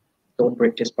 Don't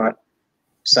break this part.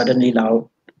 Suddenly loud.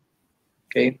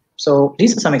 Okay, so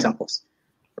these are some examples,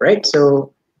 right?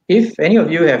 So if any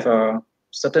of you have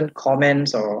certain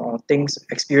comments or things,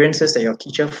 experiences that your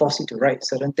teacher forced you to write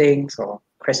certain things or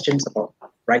questions about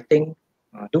writing,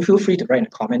 do feel free to write in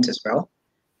the comments as well.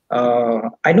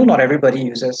 I know not everybody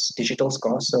uses digital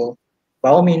scores, so by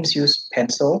all means use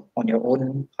pencil on your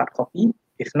own hard copy.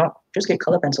 If not, just get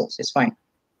color pencils, it's fine.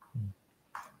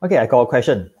 Okay, I got a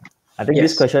question. I think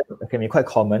this question can be quite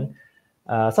common.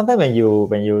 Sometimes when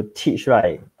you teach,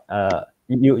 right,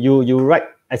 you write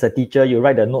as a teacher, you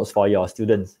write the notes for your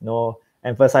students,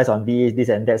 emphasize on this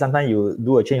and that. Sometimes you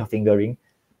do a change of fingering.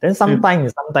 Then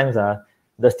sometimes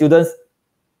the students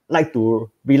like to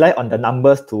rely on the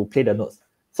numbers to play the notes.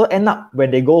 So end up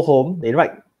when they go home, they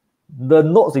write the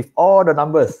notes with all the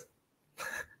numbers.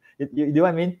 you know what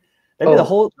I mean? Then the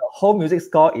whole music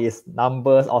score is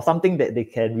numbers or something that they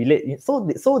can relate.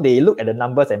 So they look at the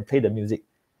numbers and play the music.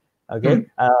 Okay.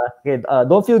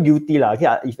 Don't feel guilty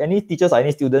Okay. If any teachers or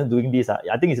any students doing this,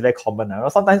 I think it's very common.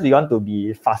 Sometimes we want to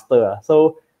be faster.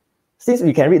 So since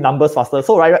we can read numbers faster,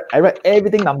 so I write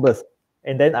everything numbers,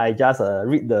 and then I just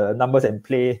read the numbers and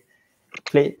play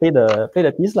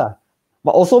the piece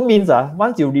But also means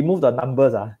once you remove the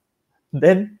numbers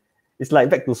then it's like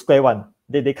back to square one.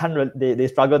 They can't they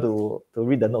struggle to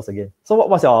read the notes again. So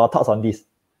what's your thoughts on this?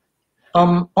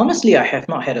 Honestly, I have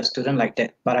not had a student like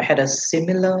that, but I had a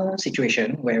similar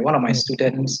situation where one of my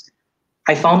students,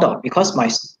 I found out because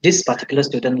this particular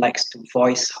student likes to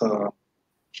voice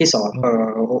his or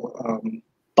her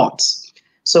thoughts.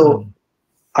 So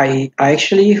I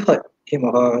actually heard him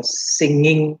or her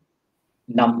singing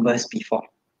numbers before.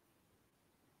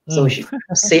 So she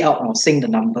say out or sing the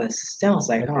numbers. Then I was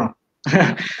like,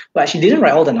 but she didn't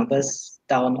write all the numbers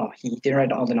down, or he didn't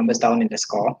write all the numbers down in the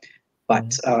score.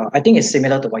 But I think it's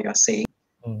similar to what you're saying.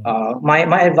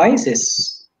 My advice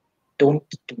is don't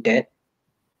do that.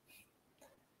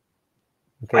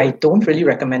 Okay. I don't really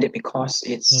recommend it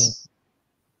because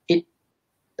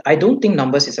I don't think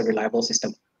numbers is a reliable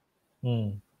system.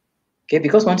 Okay,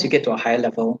 because once you get to a higher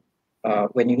level,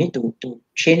 when you need to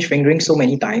change fingering so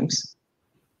many times,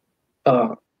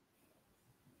 how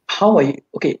are you?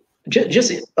 Okay,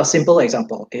 just a simple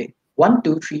example. Okay, 1,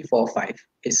 2, 3, 4, 5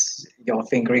 is your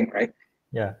fingering, right?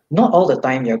 Yeah. Not all the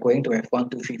time you're going to have 1,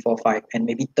 2, 3, 4, 5 and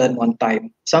maybe turn one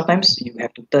time. Sometimes you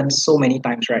have to turn so many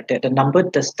times, right, that the number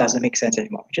just doesn't make sense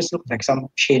anymore. It just looks like some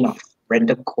chain of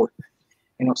random code.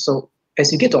 So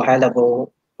as you get to a higher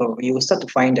level, you will start to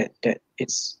find that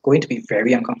it's going to be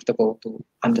very uncomfortable to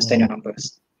understand your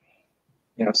numbers.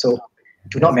 So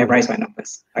do not memorize my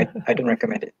numbers. I don't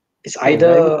recommend it. It's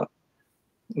either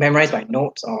memorized by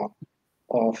notes or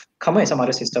come up with some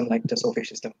other system like the solfege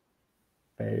system.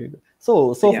 Very good.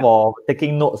 So for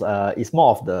taking notes, it's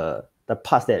more of the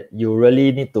parts that you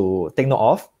really need to take note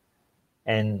of,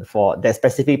 and for that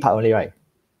specific part only, right?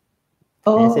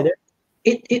 Can you say that?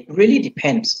 It really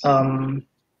depends. Now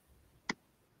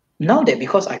that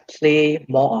because I play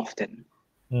more often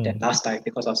than last time,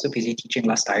 because I was so busy teaching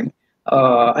last time,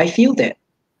 I feel that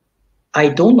I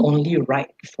don't only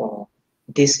write for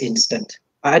this instant.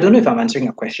 I don't know if I'm answering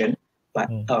your question, but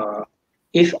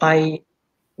if I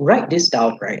write this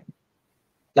down, right?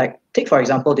 Like take for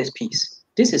example this piece.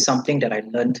 This is something that I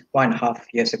learned 1.5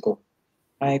 years ago.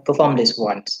 I performed this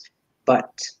once,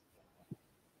 but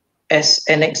as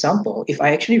an example, if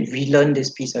I actually relearn this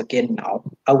piece again now,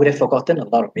 I would have forgotten a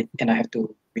lot of it and I have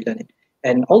to relearn it.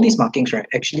 And all these markings, right,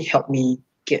 actually help me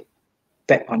get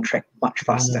back on track much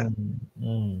faster.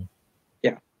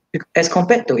 Yeah. As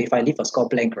compared to if I leave a score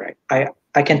blank, right,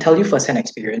 I can tell you firsthand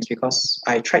experience because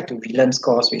I tried to relearn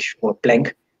scores which were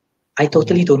blank. I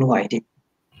totally don't know what I did.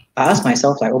 I asked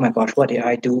myself, like, oh my gosh, what did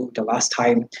I do the last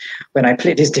time when I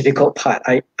played this difficult part?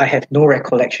 I have no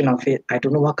recollection of it. I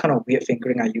don't know what kind of weird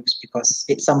fingering I used because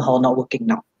it's somehow not working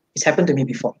now. It's happened to me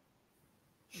before.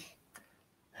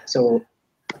 So,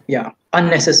 yeah,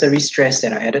 unnecessary stress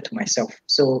that I added to myself.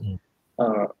 So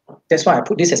that's why I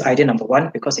put this as idea number 1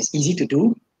 because it's easy to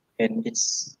do and it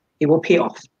will pay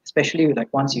off, especially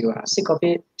like once you are sick of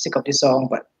it, sick of this song,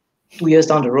 but 2 years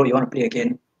down the road you want to play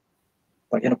again.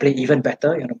 But play even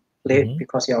better, play it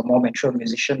because you're a more mature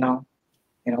musician now.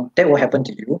 That will happen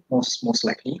to you most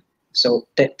likely. So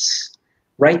that's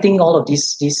writing all of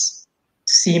these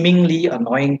seemingly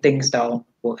annoying things down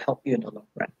will help you in the long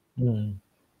run.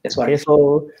 That's what okay,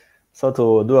 so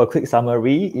to do a quick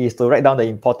summary is to write down the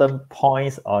important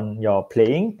points on your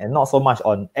playing and not so much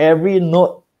on every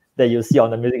note that you see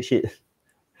on the music sheet.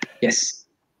 Yes.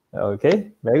 Okay,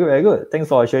 very good, very good. Thanks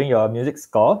for sharing your music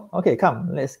score. Okay,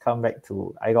 let's come back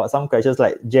to, I got some questions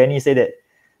like Jenny said that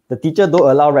the teacher don't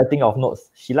allow writing of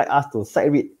notes. She like us to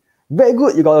sight read. Very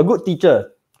good, you got a good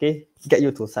teacher. Okay, get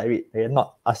you to sight read. They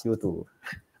not ask you to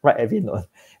write every note.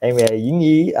 And where Ying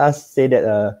Yi say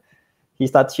that she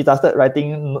started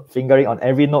writing fingering on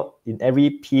every note in every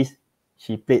piece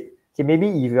she played. Okay, maybe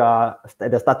if you are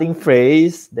at the starting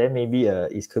phrase, then maybe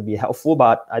it could be helpful.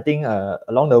 But I think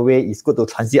along the way, it's good to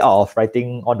transit out of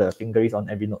writing all the fingerings on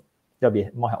every note. That'll be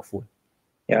more helpful.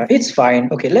 Yeah, it's fine.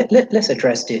 Okay, let's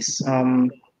address this.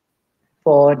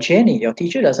 For Jenny, your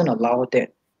teacher doesn't allow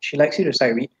that. She likes you to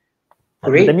sight read.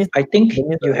 Great. I think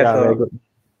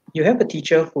you have a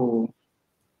teacher who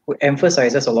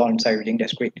emphasizes a lot on sight reading.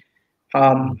 That's great.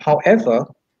 However,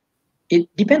 it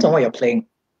depends on what you're playing.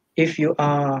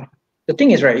 The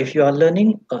thing is, right, if you are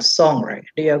learning a song, right,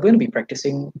 they are going to be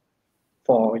practicing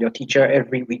for your teacher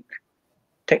every week.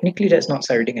 Technically, that's not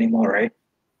sight reading anymore, right?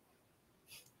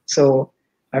 So,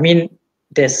 I mean,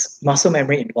 there's muscle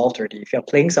memory involved already. If you're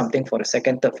playing something for the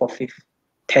 2nd, 3rd, 4th, 5th,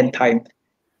 10th time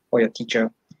for your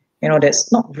teacher,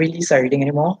 that's not really sight reading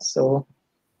anymore. So,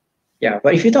 yeah.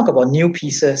 But if you talk about new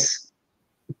pieces,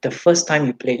 the first time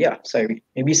you play, yeah, sight read.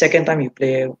 Maybe second time you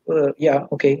play, yeah,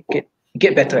 okay,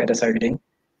 get better at the sight reading.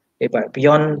 Okay, but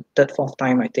beyond 3rd, 4th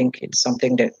time, I think it's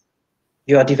something that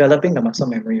you are developing the muscle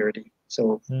memory already.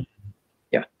 So,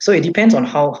 yeah. So it depends on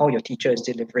how your teacher is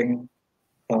delivering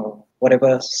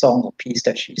whatever song or piece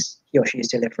that he or she is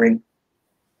delivering.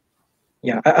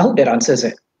 Yeah, I hope that answers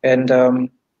it. And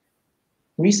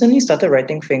recently started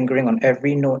writing fingering on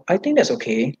every note. I think that's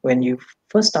okay. When you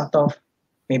first start off,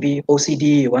 maybe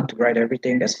OCD, you want to write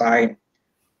everything, that's fine.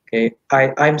 Okay,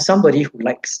 I'm somebody who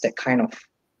likes that kind of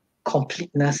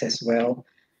completeness as well.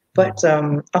 But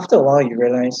after a while, you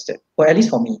realize that, well, at least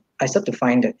for me, I start to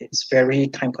find that it's very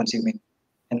time consuming.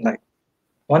 And like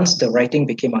once the writing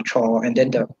became a chore, and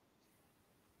then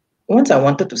once I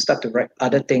wanted to start to write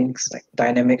other things like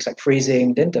dynamics, like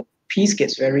phrasing, then the piece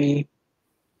gets very,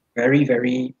 very,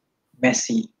 very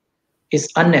messy. is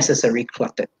unnecessarily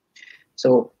cluttered.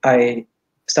 So I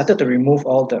started to remove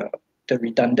all the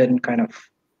redundant kind of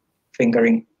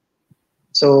fingering.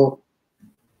 So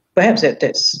perhaps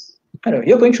that's, I don't know,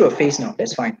 you're going through a phase now.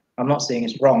 That's fine. I'm not saying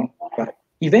it's wrong, but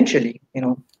eventually,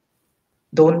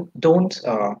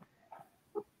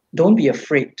 don't be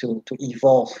afraid to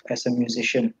evolve as a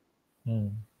musician.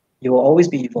 You will always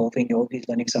be evolving. You'll always be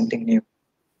learning something new.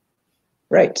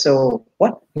 Right. So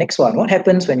next one? What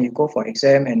happens when you go for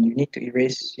exam and you need to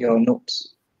erase your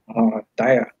notes?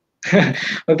 Dire.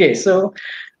 Okay. So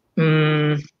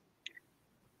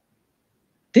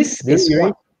this is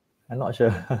what I'm not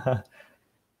sure.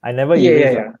 I never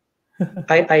erase.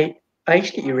 I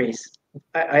actually erase.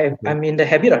 I'm in the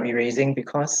habit of erasing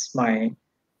because when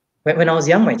I was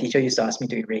young, my teacher used to ask me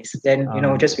to erase. Then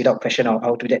just without question,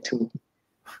 I'll do that too.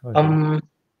 Okay.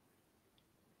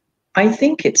 I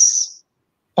think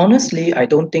honestly, I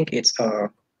don't think it's a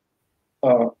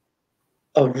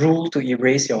rule to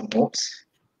erase your notes.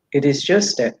 It is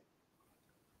just that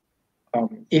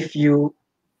if you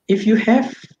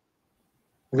have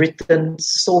written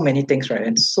so many things, right,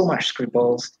 and so much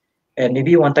scribbles, and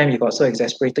maybe one time you got so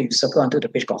exasperated, you circle until the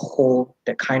page got a hole,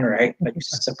 that kind, right? Like you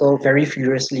circle very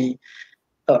furiously.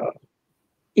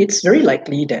 It's very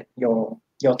likely that your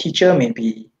teacher may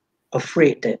be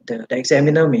afraid that the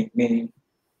examiner may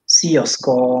see your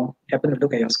score, happen to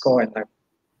look at your score, and like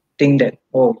think that,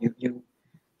 oh,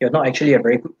 you're not actually a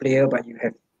very good player, but you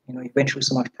have you went through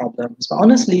so much problems. But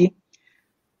honestly,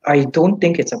 I don't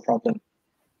think it's a problem.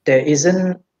 There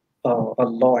isn't a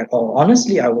law at all.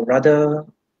 Honestly, I would rather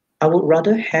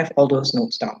have all those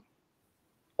notes down.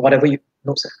 Whatever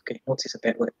notes is a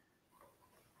bad word.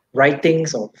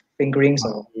 Writings or fingerings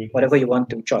or whatever you want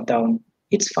to jot down,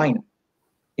 it's fine.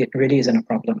 It really isn't a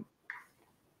problem.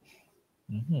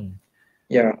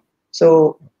 Yeah.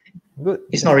 So good.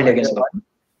 It's not really against law.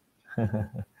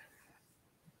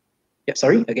 Yeah.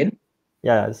 Sorry. Again.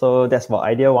 Yeah. So that's for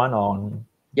idea one on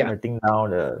writing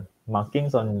down the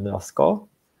markings on the score.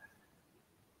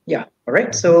 Yeah. All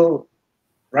right. So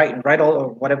write all or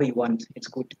whatever you want. It's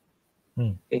good.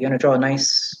 If you're gonna draw a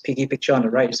nice piggy picture on the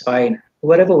right, it's fine.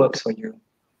 Whatever works for you.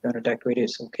 If you want to decorate it,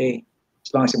 it's okay.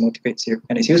 As long as it motivates you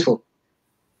and it's useful.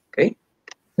 Okay.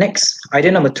 Next,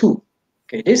 idea number 2.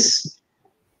 Okay, this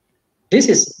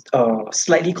is a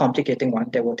slightly complicating one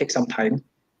that will take some time.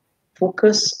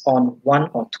 Focus on 1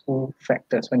 or 2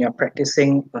 factors when you're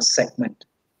practicing a segment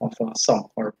of a song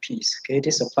or a piece. Okay,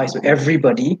 this applies to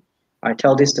everybody. I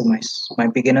tell this to my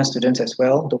beginner students as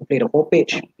well. Don't play the whole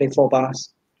page, play 4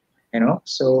 bars.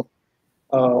 So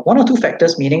 1 or 2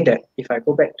 factors, meaning that if I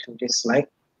go back to this slide,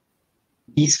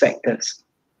 these factors.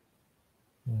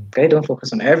 Okay, don't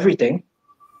focus on everything.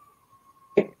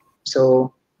 Okay.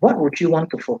 So what would you want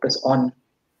to focus on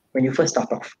when you first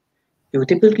start off? You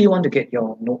typically want to get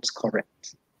your notes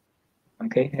correct.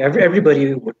 Okay,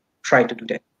 everybody would try to do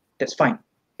that. That's fine.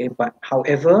 Okay, but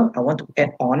however, I want to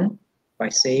add on by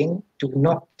saying, do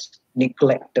not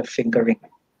neglect the fingering.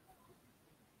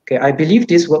 Okay, I believe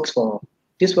this works for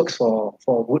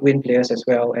woodwind players as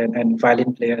well, and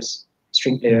violin players,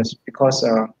 string players, because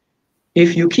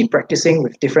if you keep practicing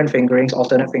with different fingerings,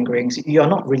 alternate fingerings, you're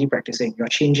not really practicing.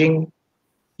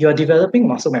 You're developing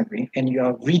muscle memory, and you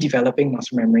are redeveloping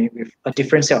muscle memory with a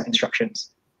different set of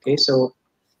instructions. Okay, so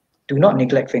do not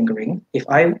neglect fingering. If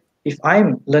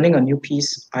I'm learning a new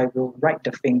piece, I will write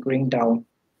the fingering down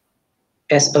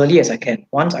as early as I can.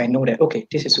 Once I know that, okay,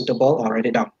 this is suitable, I'll write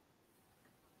it down.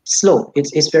 Slow.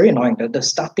 It's very annoying. The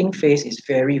starting phase is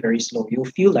very, very slow. You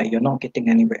feel like you're not getting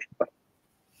anywhere, but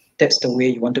that's the way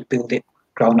you want to build it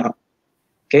ground up.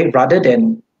 Okay, rather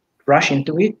than rush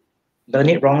into it, learn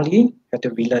it wrongly, have to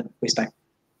relearn, waste time.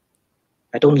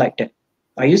 I don't like that.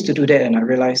 I used to do that, and I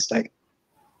realized like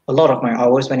a lot of my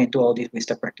hours went into all these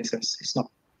wasted practices. It's not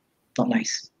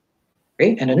nice.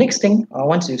 Okay, and the next thing,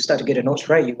 once you start to get the notes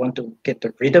right, you want to get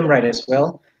the rhythm right as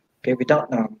well. Okay,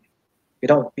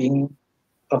 without being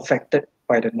affected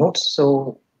by the notes.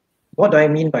 So what do I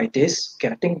mean by this?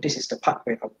 Okay, I think this is the part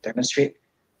where I'll demonstrate.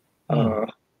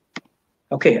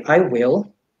 Okay, I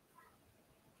will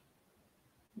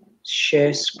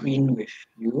share screen with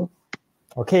you.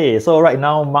 Okay, so right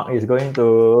now Marc is going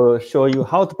to show you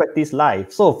how to practice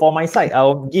live. So for my side,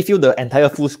 I'll give you the entire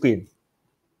full screen.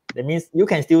 That means you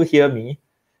can still hear me,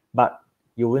 but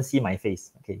you won't see my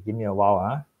face. Okay, give me a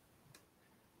while.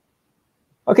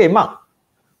 Okay, Marc.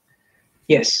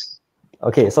 Yes.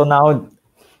 Okay, so now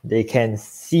they can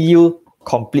see you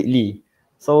completely.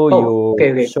 So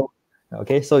show.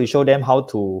 Okay, so you show them how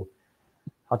to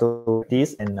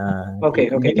this and okay,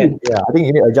 yeah, I think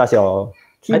you need to adjust your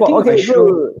Keyboard. I think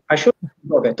Okay, I show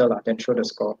keyboard better than show the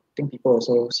score. I think people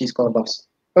also see score bars.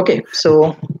 Okay,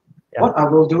 so what I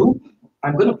will do,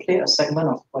 I'm going to play a segment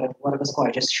of whatever score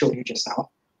I just showed you just now.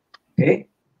 Okay,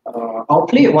 I'll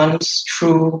play it once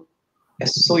through,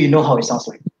 so you know how it sounds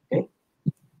like. Okay.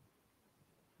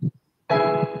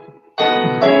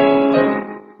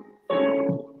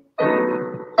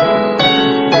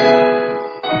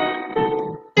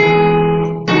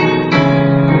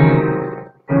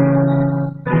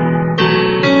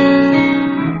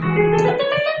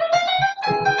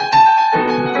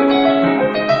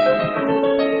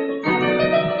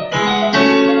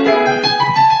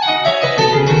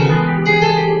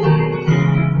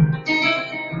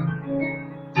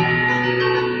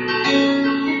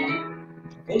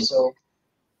 Okay, so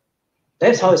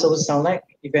that's how it's supposed to sound like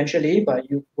eventually, but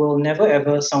you will never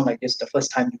ever sound like this the first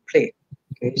time you play.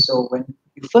 Okay, so when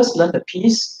you first learn the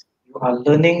piece, you are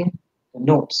learning the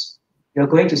notes. You're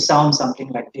going to sound something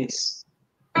like this.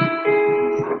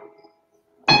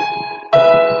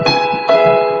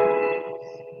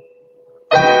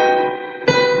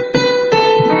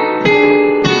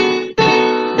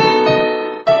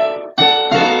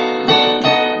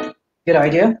 Get the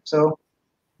idea? So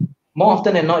more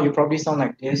often than not, you probably sound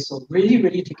like this. So really,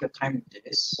 really take your time with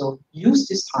this. So use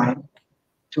this time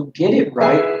to get it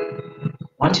right.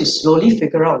 Once you slowly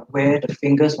figure out where the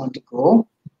fingers want to go,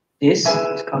 this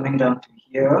is coming down to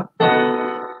here.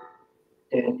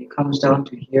 Then it comes down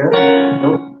to here.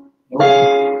 Nope,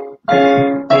 nope.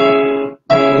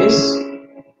 This,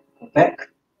 go back.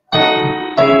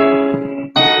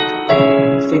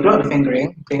 Figure out the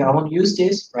fingering. Okay, I want to use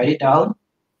this, write it down.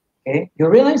 Okay, you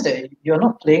realize that you're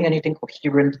not playing anything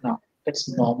coherent now. That's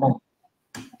normal.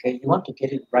 Okay, you want to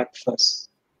get it right first.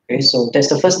 Okay, so that's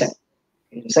the first step.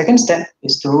 Okay, the second step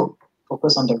is to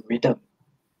focus on the rhythm.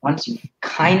 Once you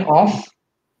kind of,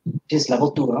 this level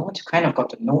 2, once you kind of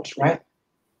got the notes right,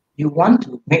 you want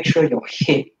to make sure your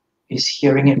head is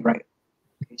hearing it right.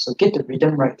 Okay, so get the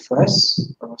rhythm right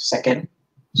first or second.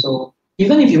 So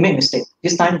even if you make a mistake,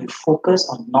 this time you focus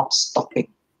on not stopping.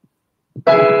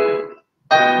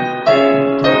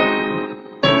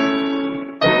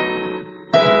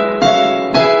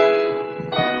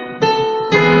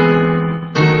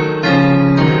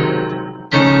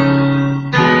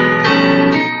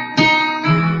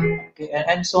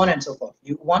 And so on and so forth.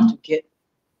 You want to get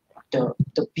the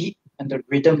beat and the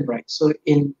rhythm right. So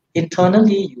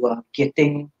internally you're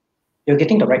getting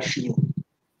the right feel.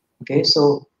 Okay,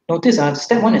 so notice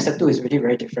step 1 and step 2 is really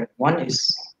very different.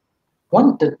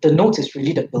 The notes is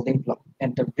really the building block,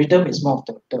 and the rhythm is more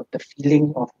of the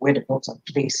feeling of where the notes are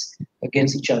placed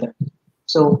against each other.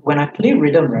 So when I play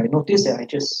rhythm, right, notice that I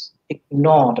just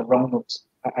ignore the wrong notes.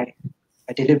 I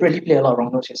deliberately play a lot of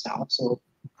wrong notes just now. So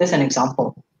that's an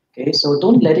example. Okay, so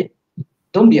don't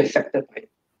be affected by it.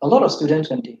 A lot of students,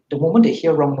 the moment they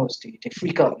hear wrong notes, they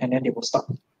freak out and then they will stop.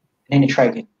 And then they try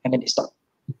again and then they stop.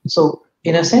 So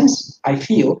in a sense, I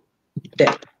feel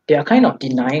that they are kind of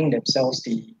denying themselves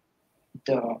the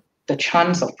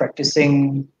chance of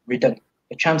practicing rhythm,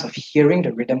 the chance of hearing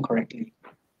the rhythm correctly.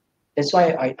 That's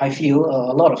why I feel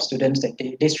a lot of students that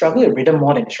they struggle with rhythm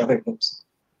more than they struggle with notes.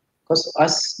 Because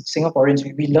us Singaporeans,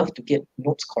 we love to get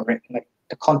notes correct, like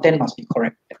the content must be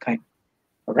correct, that kind.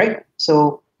 All right.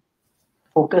 So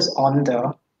focus on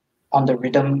the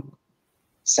rhythm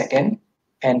second.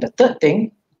 And the third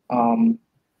thing,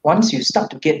 once you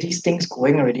start to get these things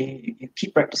going already, you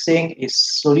keep practicing,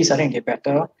 it's slowly starting to get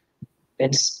better.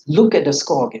 Then look at the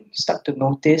score again. Start to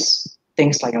notice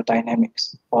things like your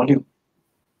dynamics, volume.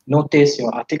 Notice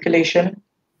your articulation.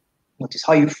 Notice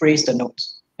how you phrase the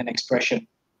notes and expression.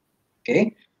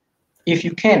 Okay. If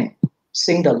you can,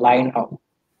 sing the line out.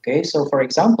 Okay. So for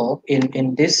example,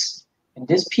 in this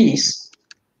piece,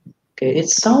 okay, it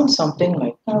sounds something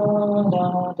like da,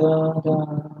 da, da, da,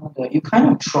 da. You kind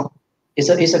of drop. It's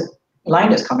a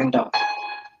line that's coming down.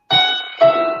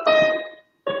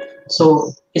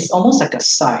 So it's almost like a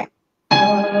sigh.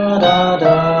 Da, da,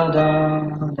 da, da,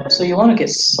 da. So you want to get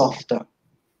softer.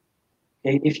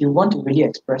 Okay? If you want to really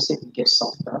express it, you get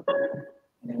softer.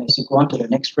 And then as you go on to the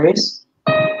next phrase,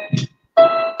 da,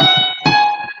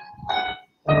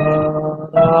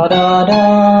 da,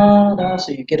 da, da.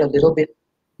 So you get a little bit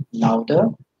louder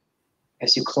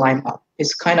as you climb up.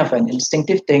 It's kind of an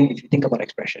instinctive thing if you think about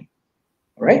expression.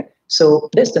 All right. So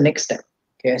that's the next step.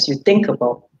 Okay. As you think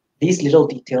about these little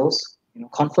details,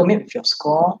 confirm it with your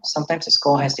score. Sometimes the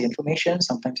score has the information,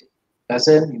 sometimes it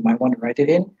doesn't. You might want to write it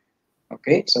in.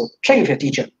 Okay. So check with your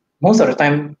teacher. Most of the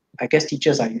time, I guess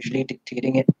teachers are usually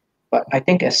dictating it. But I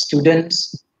think as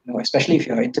students, especially if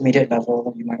you're intermediate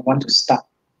level, you might want to start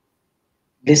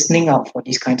listening out for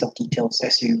these kinds of details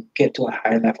as you get to a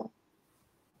higher level,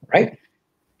 right?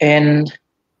 And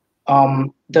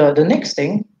the next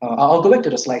thing, I'll go back to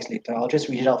the slides later. I'll just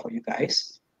read it out for you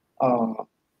guys.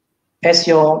 As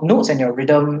your notes and your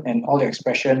rhythm and all your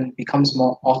expression becomes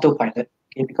more autopilot,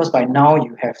 okay, because by now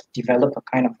you have developed a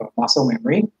kind of a muscle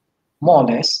memory, more or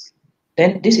less,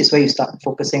 then this is where you start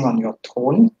focusing on your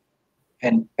tone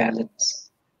and balance.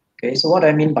 Okay, so what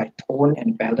I mean by tone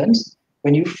and balance,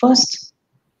 when you first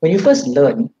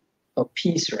learn a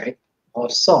piece, right, or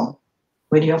a song,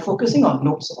 when you're focusing on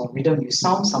notes or rhythm, you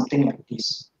sound something like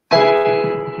this.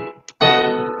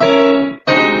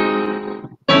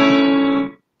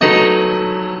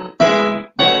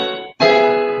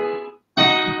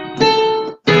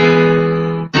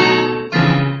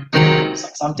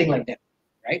 Something like that,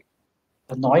 right?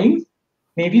 Annoying,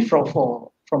 maybe from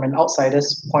an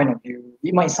outsider's point of view,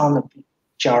 it might sound a bit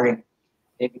jarring,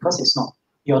 okay? Because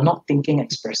you're not thinking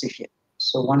expressive yet.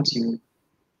 So once you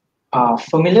are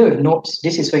familiar with notes,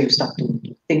 this is where you start to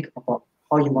think about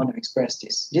how you want to express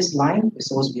this. This line is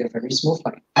supposed to be a very smooth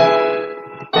line.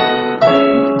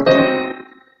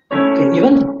 Okay,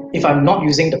 even if I'm not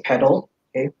using the pedal,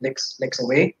 okay, legs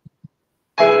away,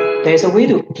 there's a way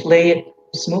to play it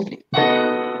smoothly.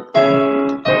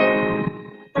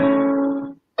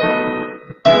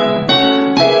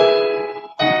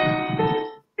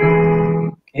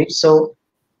 Okay, so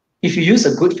if you use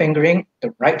a good fingering,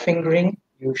 the right fingering,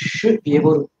 you should be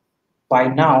able to, by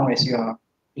now, as you are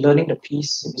learning the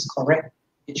piece, if it's correct,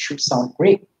 it should sound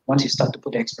great once you start to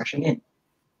put the expression in.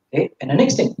 Okay, and the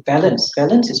next thing, balance.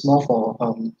 Balance is more for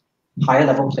higher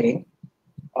level playing.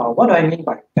 What do I mean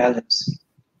by balance?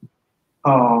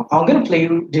 I'm going to play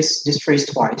you this phrase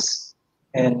twice,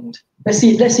 and let's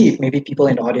see if maybe people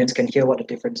in the audience can hear what the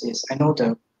difference is. I hope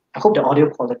the audio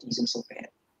quality isn't so bad.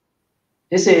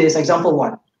 This is example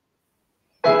 1.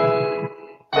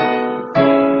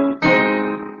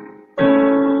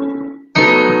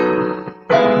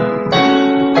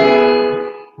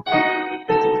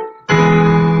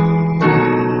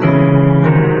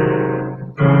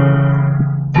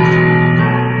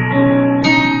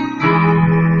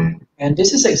 And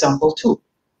this is example 2.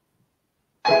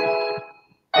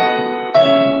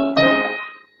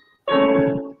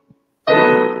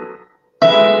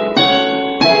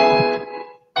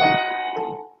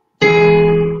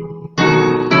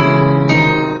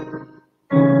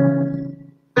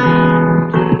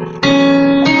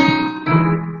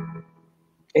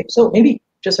 Okay, so maybe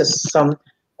just as some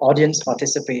audience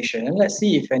participation, let's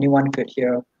see if anyone could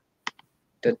hear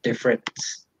the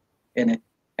difference in it.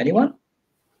 Anyone?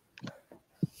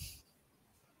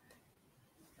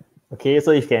 Okay,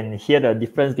 so if you can hear the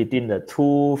difference between the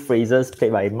two phrases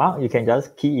played by Marc, you can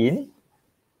just key in.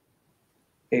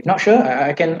 If not sure,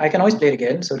 I can always play it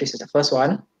again. So this is the first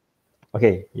one.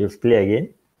 Okay, you play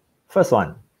again. First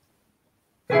one.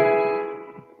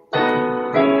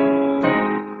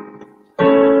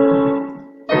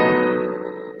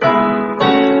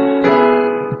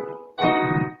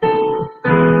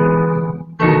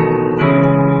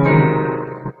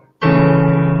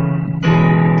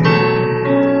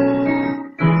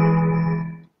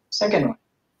 Second one.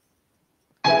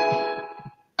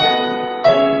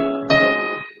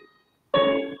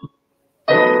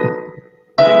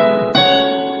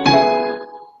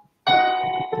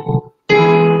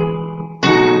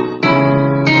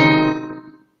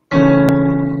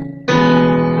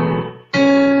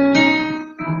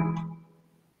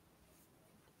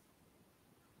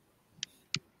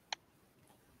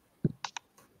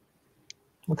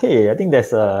 Okay, I think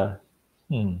there's a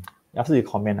after you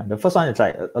comment. The first one is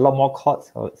like a lot more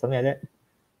chords or something like that.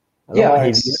 A lot more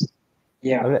heavier.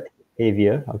 Yeah. A bit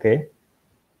heavier. Okay.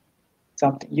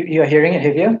 Something you are hearing it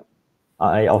heavier?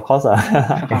 Of course,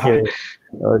 I can hear it.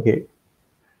 Okay.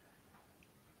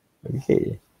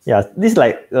 Okay. Yeah, this is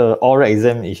like oral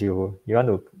exam issue. You want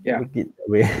to look it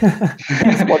away.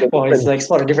 It's like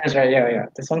spot the difference, right? Yeah.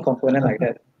 There's one component like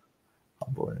that.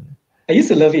 I used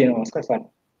to love it, it's quite fun.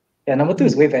 Yeah, number 2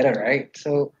 is way better, right?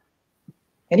 So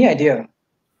any idea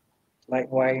like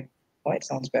why it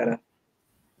sounds better?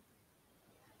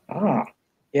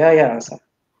 Yeah. So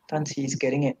Tansi is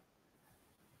getting it.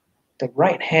 The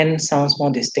right hand sounds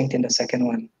more distinct in the second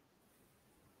one.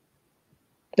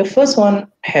 The first one's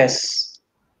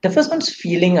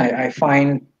feeling I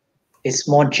find is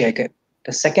more jagged.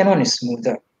 The second one is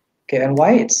smoother. Okay, and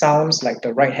why it sounds like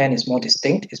the right hand is more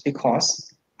distinct is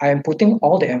because I am putting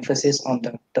all the emphasis on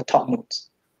the top notes.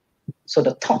 So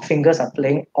the top fingers are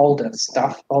playing all the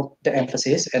stuff, all the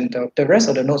emphasis, and the rest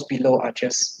of the notes below are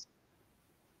just,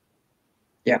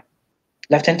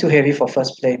 left hand too heavy for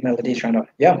first play, melody is run out.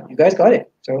 Yeah, you guys got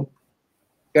it. So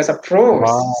you guys are pros.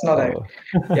 Wow. It's not like,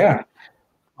 yeah.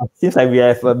 Seems like we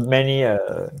have many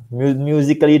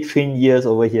musically trained years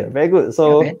over here. Very good.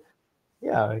 So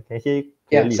yeah, I can hear you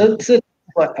clearly. Yeah. So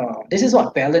what this is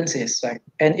what balance is like,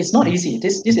 and it's not easy.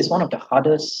 This is one of the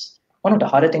harder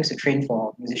things to train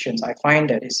for musicians. I find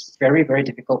that it's very, very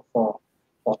difficult for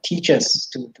teachers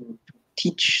to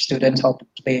teach students how to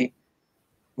play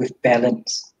with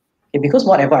balance. Okay, because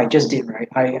whatever I just did, right?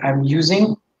 I'm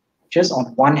using just on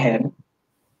one hand,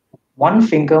 one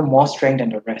finger more strength than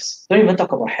the rest. Don't even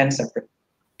talk about hand separate.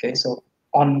 Okay, so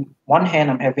on one hand,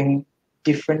 I'm having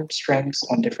different strengths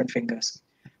on different fingers.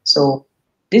 So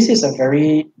this is a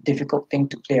very difficult thing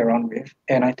to play around with.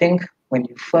 And I think when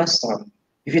you first,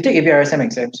 if you take ABRSM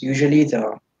exams, usually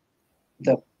the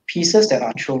pieces that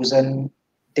are chosen,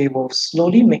 they will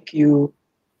slowly make you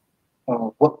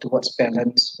work towards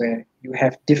balance, where you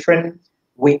have different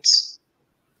weights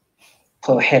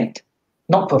per hand,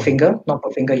 not per finger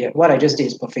yet. What I just did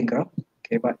is per finger.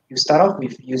 Okay, but you start off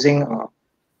with using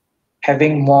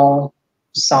having more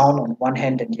sound on one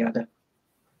hand than the other.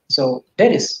 So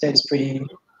that is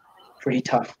pretty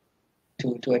tough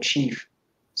to achieve.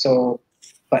 So,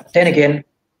 but then again,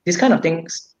 these kind of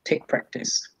things take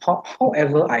practice.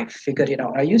 However, I figured it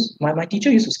out. My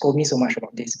teacher used to scold me so much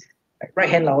about this. Like, right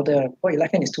hand louder, your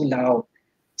left hand is too loud.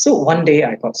 So one day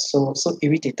I got so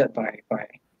irritated by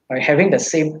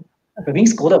being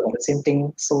scolded about the same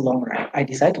thing so long, right? I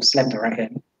decided to slam the right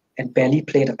hand and barely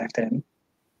play the left hand.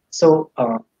 So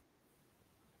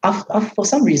for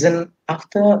some reason,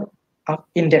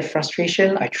 in that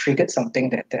frustration, I triggered something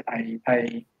that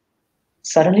I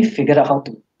suddenly figured out how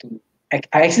I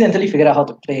accidentally figured out how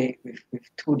to play with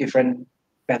two different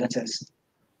balances.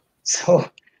 So,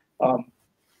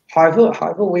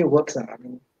 however way it works, I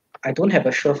mean, I don't have a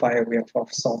surefire way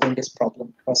of solving this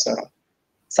problem, because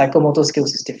psychomotor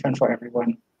skills is different for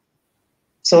everyone.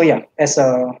 So yeah,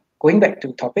 going back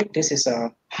to topic, this is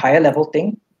a higher level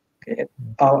thing. Okay.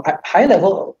 Higher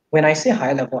level, when I say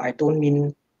higher level, I don't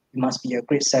mean you must be a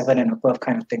grade 7 and above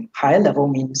kind of thing. Higher level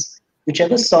means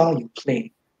whichever song you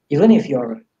play, even if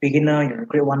you're a beginner, you're a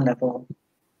grade 1 level,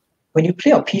 when you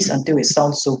play a piece until it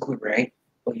sounds so good, right?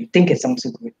 Or you think it sounds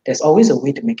so good, there's always a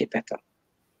way to make it better.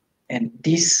 And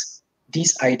these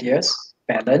ideas,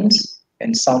 balance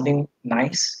and sounding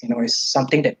nice, is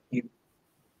something that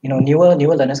newer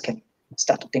learners can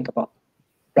start to think about,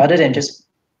 rather than just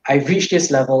I've reached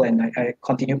this level and I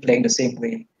continue playing the same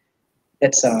way.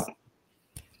 That's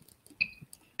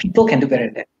people can do better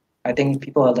at that. I think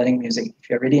people are learning music. If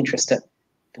you're really interested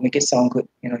to make it sound good,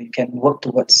 you can work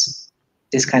towards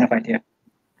this kind of idea.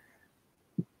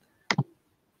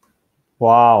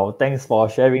 Wow, thanks for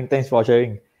sharing.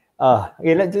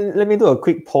 Okay, let me do a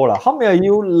quick poll. How many of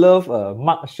you love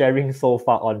Marc sharing so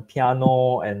far on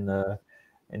piano and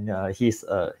his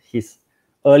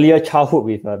earlier childhood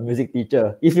with a music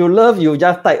teacher? If you love, you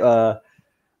just type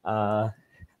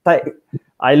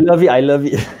I love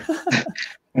it.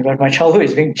 My childhood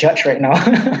is being judged right now.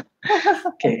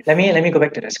 Okay, let me go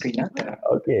back to the screen.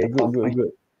 Okay,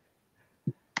 good.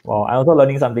 Wow, I'm also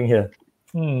learning something here.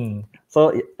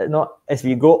 So as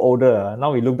we grow older,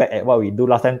 now we look back at what we do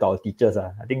last time to our teachers.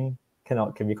 I think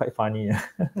can be quite funny.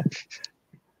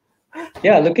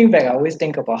 Yeah, looking back, I always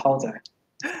think about how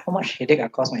much headache I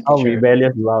caused my teacher. How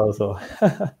rebellious you are also.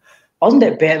 I wasn't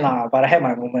that bad, but I had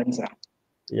my moments.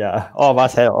 Yeah, all of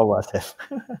us have.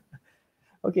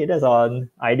 Okay, that's on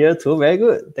idea 2. Very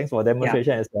good. Thanks for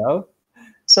demonstration as well.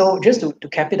 So just to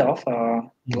cap it off,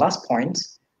 the last point,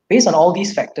 based on all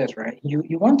these factors, right,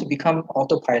 you want to become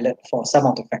autopilot for some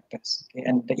of the factors. Okay?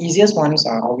 And the easiest ones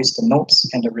are always the notes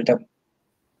and the rhythm.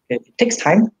 Okay? It takes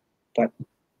time, but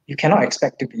you cannot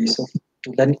expect to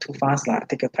learn too fast.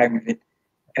 Take your time with it.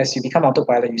 As you become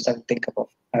autopilot, you start to think about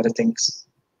other things.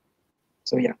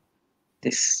 So yeah,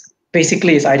 this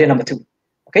basically is idea number 2.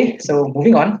 Okay, so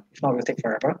moving on. If not, we'll take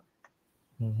forever.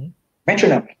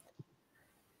 Metronome.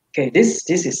 Okay, this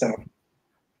is a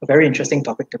very interesting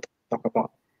topic to talk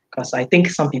about, because I think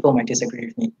some people might disagree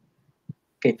with me.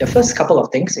 Okay, the first couple of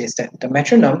things is that the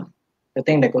metronome, the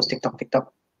thing that goes tick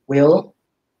tock, will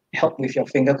help with your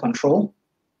finger control.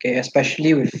 Okay,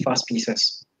 especially with fast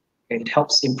pieces. Okay, it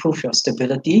helps improve your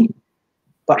stability.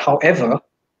 But however,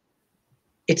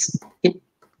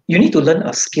 you need to learn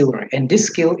a skill, right? And this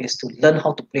skill is to learn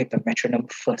how to play the metronome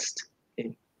first.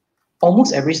 Okay?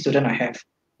 Almost every student I have,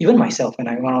 even myself, when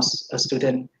I was a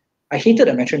student, I hated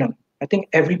the metronome. I think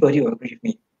everybody will agree with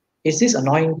me. It's this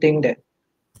annoying thing that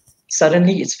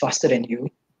suddenly it's faster than you,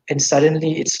 and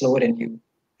suddenly it's slower than you,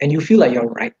 and you feel like you're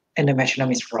right, and the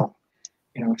metronome is wrong.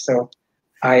 So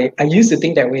I used to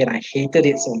think that way, and I hated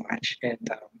it so much. And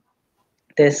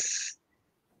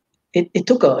it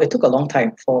took a long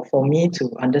time for me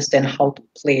to understand how to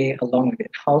play along with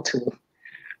it, how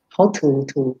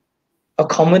to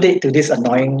accommodate to this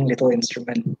annoying little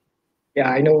instrument. Yeah,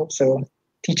 I know. So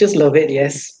teachers love it,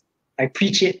 yes. I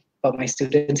preach it, but my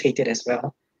students hate it as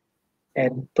well.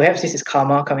 And perhaps this is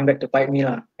karma coming back to bite me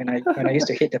lah. When I used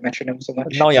to hate the metronome so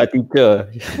much. Now you're a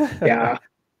teacher. Yeah.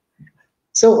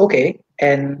 So okay,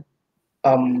 and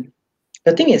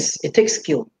the thing is, it takes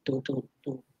skill to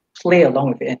play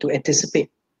along with it and to anticipate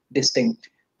this thing.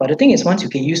 But the thing is, once you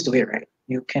get used to it, right,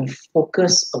 you can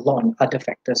focus a lot on other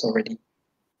factors already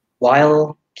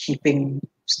while keeping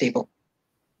stable.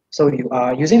 So you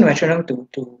are using the metronome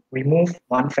to remove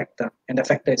one factor, and the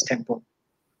factor is tempo.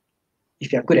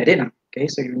 If you're good at it, okay,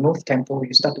 so you remove tempo,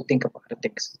 you start to think about other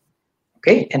things.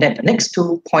 Okay, and then the next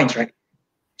 2 points, right?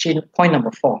 Point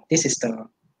number 4. This is the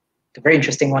very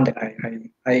interesting one that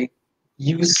I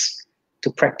use to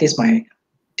practice my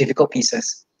difficult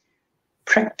pieces.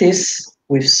 Practice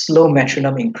with slow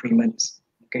metronome increments.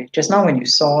 Okay, just now when you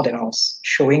saw that I was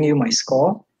showing you my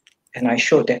score, and I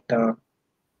showed that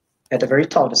at the very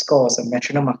top of the score was a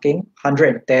metronome marking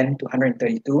 110 to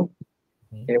 132.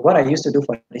 Okay, what I used to do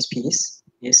for this piece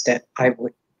is that I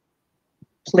would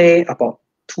play about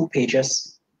 2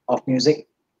 pages of music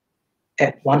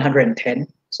at 110.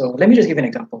 So let me just give an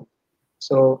example.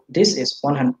 So this is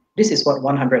 100. This is what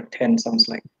 110 sounds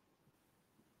like.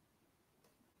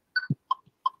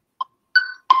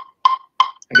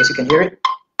 I guess you can hear it.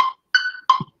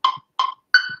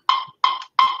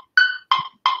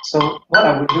 So what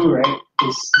I would do, right,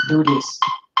 is do this.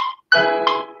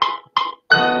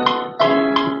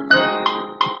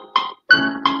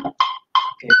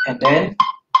 Okay, and then.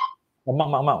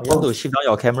 Mark, you want to shift down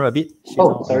your camera a bit?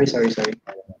 Sorry.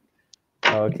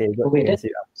 Okay, good. Oh, wait,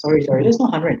 sorry, that's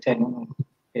not 110. No.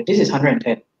 Okay, this is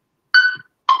 110.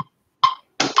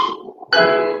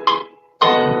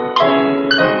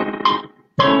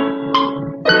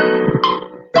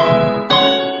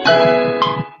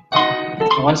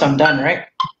 And once I'm done, right,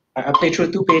 I play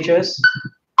through 2 pages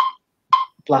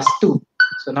plus 2.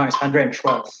 So now it's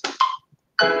 112.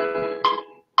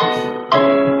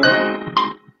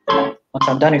 Once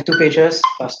I'm done with 2 pages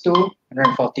plus 2,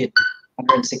 114,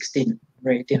 116,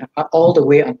 118, all the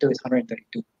way until it's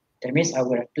 132. That means I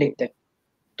would have played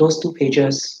those 2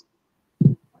 pages.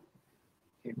 Okay,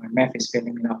 my math is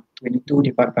failing me now. 22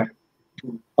 divided by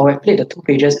 2. I would have played the 2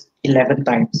 pages 11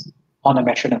 times on a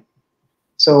metronome.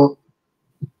 So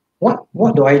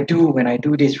what do I do when I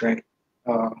do this, right?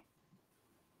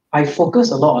 I focus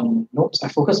a lot on notes. I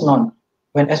focus a lot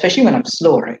on, especially when I'm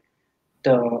slow, right?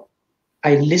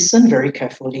 I listen very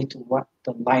carefully to what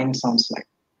the line sounds like.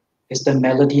 Is the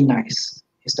melody nice?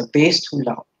 Is the bass too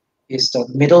loud? Is the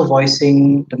middle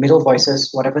voices,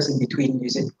 whatever's in between,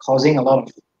 is it causing a lot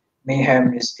of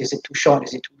mayhem? Is it too short?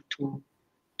 Is it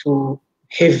too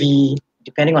heavy?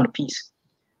 Depending on the piece.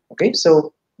 Okay,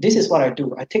 so this is what I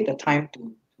do. I take the time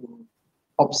to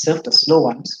observe the slow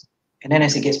ones, and then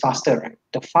as it gets faster, right,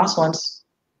 the fast ones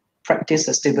practice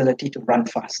the stability to run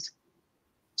fast.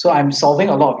 So I'm solving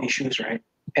a lot of issues, right,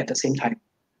 at the same time.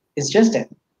 It's just that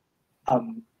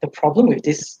the problem with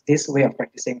this way of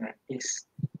practicing, right, is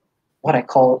what I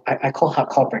call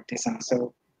hardcore practice.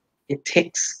 So it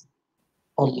takes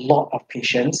a lot of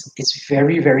patience. It's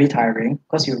very, very tiring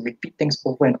because you repeat things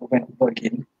over and over and over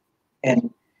again.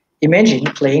 And imagine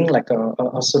playing like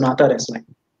a sonata that's like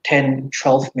 10,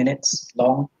 12 minutes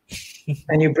long,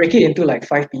 and you break it into like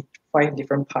 5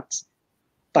 different parts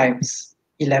times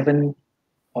 11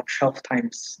 or 12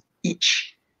 times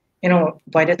each.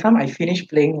 By the time I finish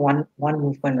playing one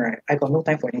movement, right, I got no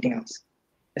time for anything else.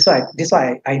 That's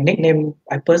why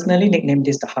I personally nicknamed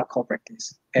this the hardcore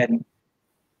practice. And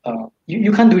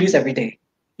you can't do this every day.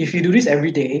 If you do this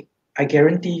every day, I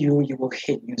guarantee you will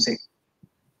hate music.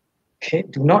 Okay,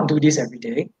 do not do this every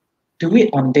day. Do it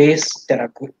on days that are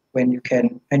good, when you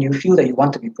feel that you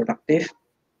want to be productive.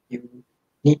 You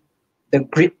need the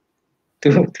grit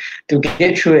to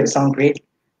get through and sound great.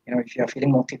 If you are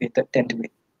feeling motivated, then do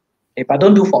it. Okay, but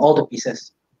don't do for all the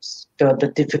pieces.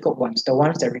 The difficult ones, the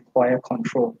ones that require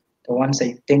control, the ones that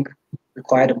you think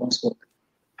require the most work.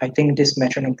 I think this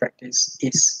metronome practice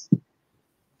is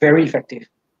very effective,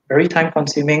 very time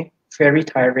consuming, very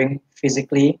tiring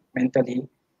physically, mentally.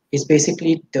 It's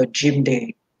basically the gym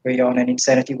day where you're on an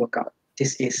insanity workout.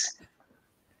 This is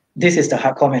the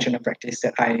hardcore metronome practice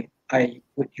that I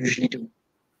would usually do.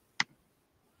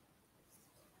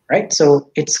 Right? So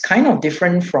it's kind of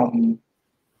different from,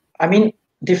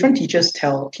 different teachers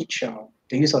teach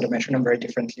the use of the metronome very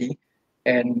differently.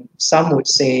 And some would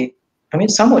say I mean,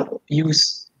 some would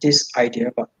use this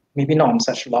idea, but maybe not on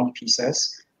such long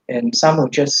pieces. And some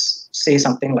would just say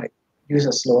something like, use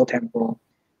a slower tempo.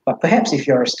 But perhaps if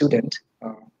you're a student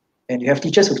and you have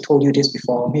teachers who've told you this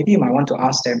before, maybe you might want to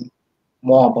ask them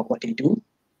more about what they do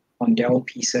on their own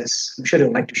pieces. I'm sure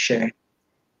they'd like to share.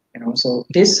 So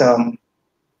this,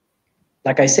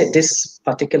 like I said, this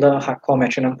particular hardcore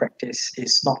metronome practice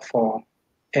is not for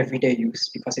everyday use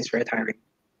because it's very tiring.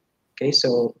 Okay,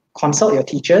 so consult your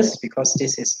teachers because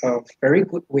this is a very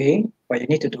good way, but you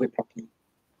need to do it properly.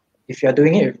 If you're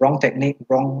doing it with wrong technique,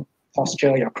 wrong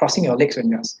posture, you're crossing your legs when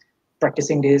you're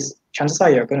practicing this, chances are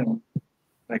you're going to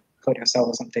like hurt yourself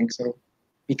or something. So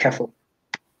be careful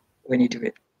when you do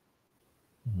it.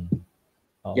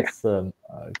 Awesome.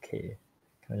 Yeah. Okay.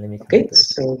 Let me okay,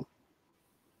 so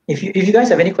if you guys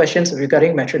have any questions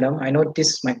regarding metronome, I know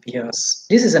this might be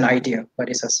this is an idea, but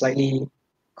it's a slightly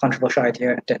controversial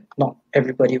idea that not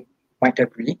everybody might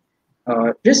agree.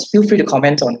 Just feel free to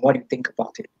comment on what you think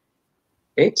about it.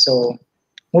 Okay, so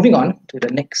moving on to the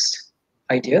next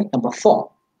idea, number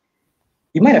 4.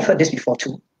 You might have heard this before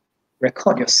too.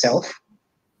 Record yourself.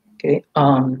 Okay,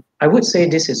 I would say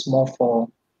this is more for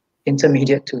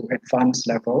intermediate to advanced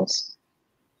levels.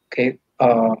 Okay,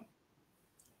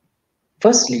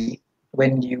 firstly,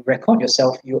 when you record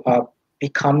yourself, you are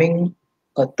becoming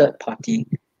a third party.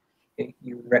 Okay?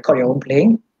 You record your own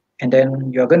playing, and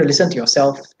then you're going to listen to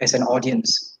yourself as an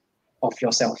audience of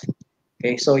yourself.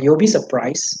 Okay, so you'll be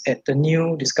surprised at the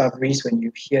new discoveries when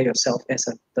you hear yourself as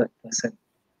a third person.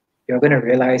 You're going to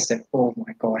realize that, oh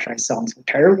my gosh, I sound so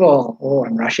terrible. Oh,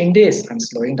 I'm rushing this. I'm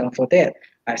slowing down for that.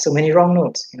 I have so many wrong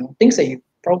notes. Things that you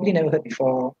probably never heard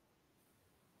before.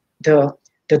 The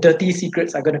dirty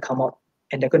secrets are going to come out,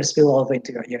 and they're going to spill over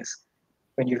into your ears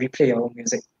when you replay your own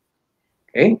music.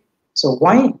 Okay, so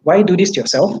why do this to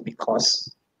yourself?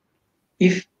 Because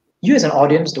if you as an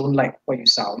audience don't like what you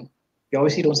sound, you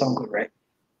obviously don't sound good, right?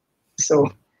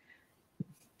 So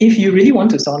if you really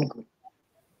want to sound good,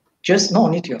 just not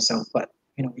only to yourself, but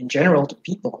in general to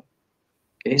people.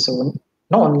 Okay, so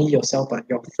not only yourself, but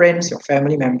your friends, your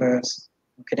family members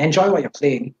who can enjoy what you're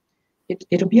playing.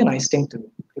 It'll be a nice thing to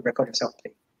record yourself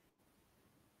play.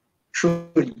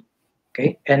 Truly.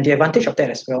 Okay, and the advantage of that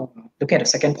as well, looking at the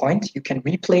second point, you can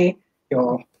replay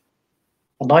your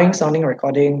annoying sounding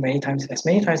recording as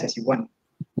many times as you want.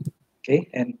 Okay,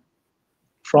 and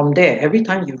from there, every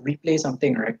time you replay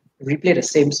something, right, replay the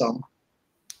same song,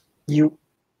 you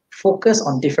focus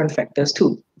on different factors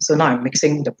too. So now I'm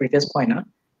mixing the previous point.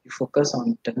 You focus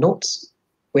on the notes.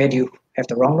 Where do you have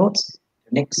the wrong notes?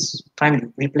 The next time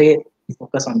you replay it, you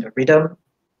focus on the rhythm.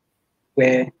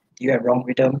 Where do you have wrong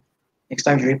rhythm? Next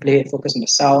time you replay it, focus on the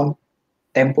sound,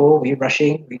 tempo, we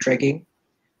rushing, we dragging.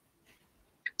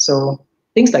 So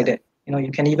things like that.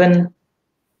 You can even,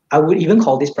 I would even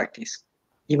call this practice,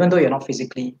 even though you're not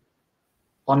physically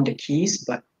on the keys,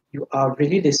 but you are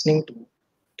really listening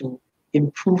to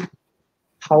improve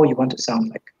how you want to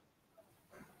sound like.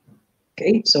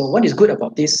 Okay, so what is good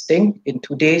about this thing in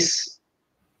today's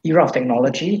era of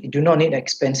technology? You do not need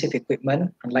expensive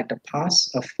equipment. Unlike the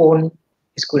past, a phone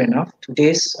is good enough.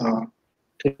 Today's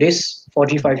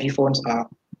 4G, 5G phones are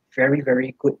very,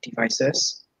 very good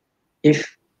devices.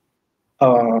 If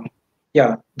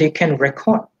they can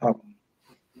record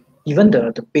even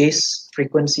the bass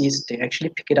frequencies, they actually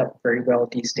pick it up very well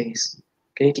these days.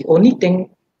 Okay, the only thing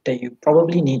that you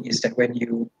probably need is that when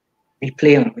you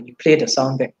replay, when you play the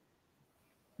sound back,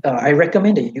 I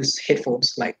recommend that you use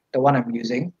headphones like the one I'm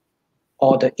using,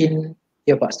 or the in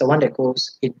earbuds, the one that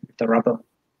goes in the rubber,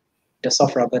 the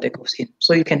soft rubber that goes in,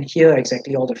 so you can hear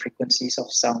exactly all the frequencies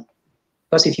of sound.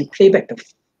 Because if you play back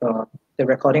the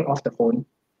recording off the phone,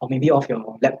 or maybe off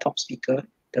your laptop speaker,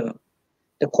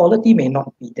 the quality may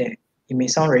not be there. It may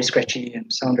sound very scratchy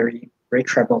and sound very, very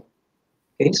treble.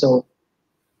 Okay, so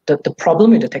the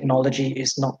problem with the technology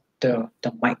is not the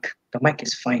mic. The mic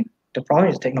is fine. The problem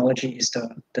with the technology is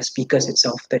the speakers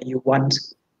itself, that you want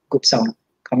good sound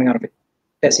coming out of it.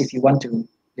 That's if you want to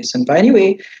listen. But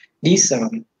anyway, these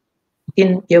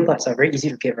in earbuds are very easy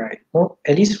to get, right? Well,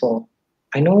 at least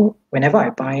I know whenever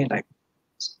I buy like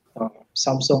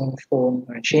Samsung phone,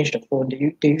 I change the phone,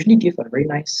 they usually give a very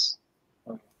nice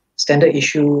standard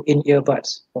issue in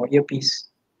earbuds or earpiece.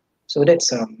 So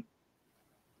that's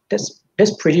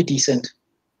pretty decent,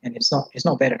 and it's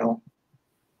not bad at all.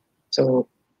 So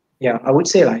yeah, I would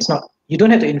say it's not, you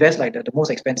don't have to invest like the most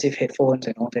expensive headphones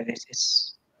and all that.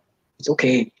 It's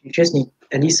okay. You just need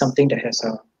at least something that has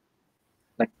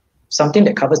something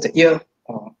that covers the ear,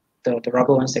 or the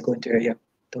rubber ones that go into your ear.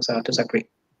 Those are great.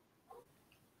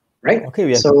 Right? Okay,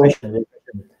 we have a question.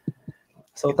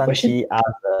 So Tan Chi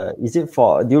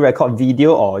asked, do you record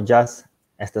video or just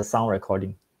as the sound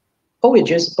recording?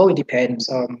 It depends.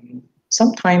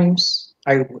 Sometimes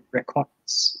I would record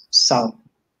sound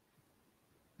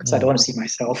because I don't want to see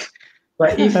myself.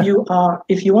 But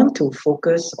if you want to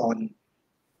focus on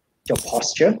your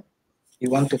posture, you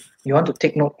want to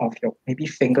take note of your maybe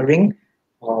fingering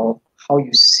or how you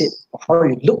sit or how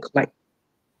you look like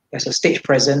as a stage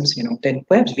presence, then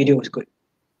perhaps video is good.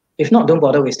 If not, don't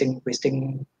bother wasting your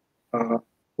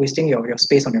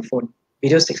space on your phone.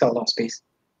 Video takes out a lot of space.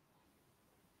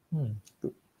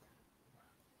 Good.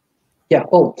 Yeah.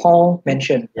 Oh, Paul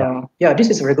mentioned. This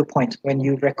is a very good point. When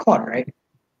you record, right?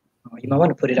 You might want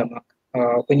to put it up, Mark.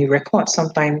 When you record,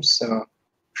 sometimes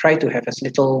try to have as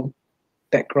little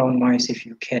background noise if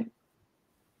you can.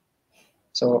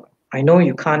 So I know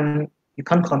you can't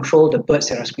control the birds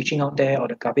that are screeching out there or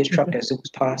the garbage truck that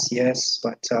zooms past. Yes,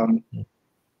 but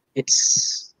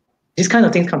it's these kind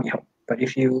of things can be helped. But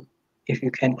if you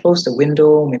can close the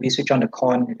window, maybe switch on the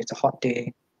con if it's a hot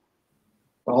day,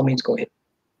 by all means go ahead.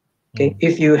 Okay,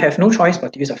 if you have no choice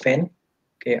but to use a fan,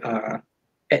 okay,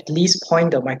 at least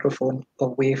point the microphone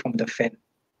away from the fan,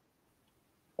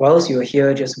 or else you'll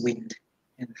hear just wind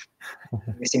and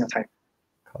wasting your time.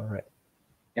 Correct.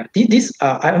 Yeah,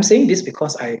 I'm saying this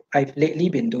because I've lately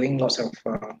been doing lots of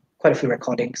quite a few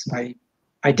recordings.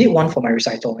 I did one for my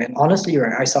recital, and honestly,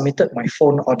 right, I submitted my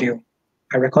phone audio.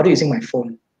 I recorded using my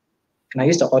phone, and I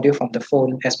used the audio from the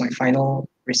phone as my final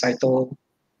recital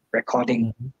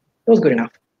recording. It was good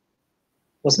enough.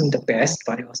 Wasn't the best,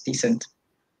 but it was decent.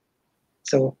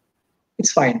 So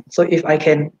it's fine. So if I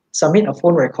can submit a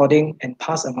phone recording and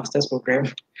pass a master's program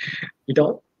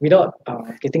without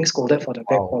getting scolded for the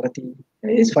bad quality,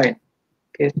 it's fine.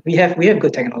 Okay, we have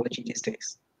good technology these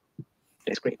days.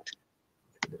 That's great.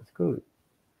 That's good.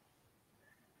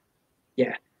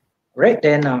 Yeah. Right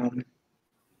then.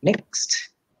 Next,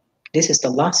 this is the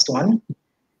last one,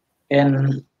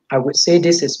 and I would say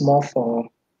this is more for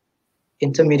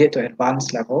intermediate to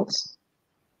advanced levels.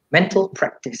 Mental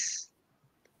practice.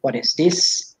 What is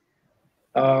this?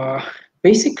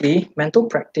 Basically, mental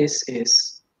practice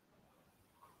is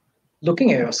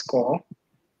looking at your score.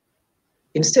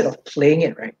 Instead of playing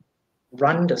it, right,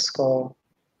 run the score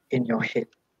in your head.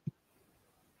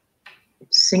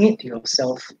 Sing it to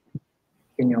yourself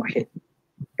in your head,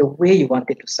 the way you want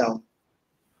it to sound.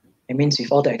 It means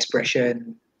with all the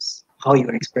expressions, how you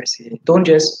express it. Don't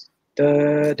just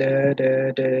da da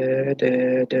da da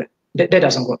da da. That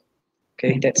doesn't work.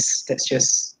 Okay, that's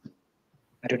just,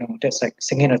 I don't know. That's like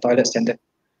singing in a toilet standard,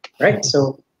 right?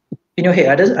 So in your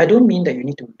head, I don't mean that you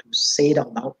need to say it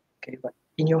out loud. Okay, but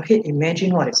in your head,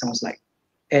 imagine what it sounds like.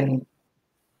 And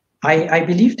I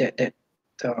believe that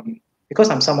because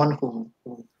I'm someone who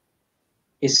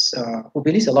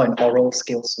believes a lot in oral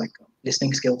skills, like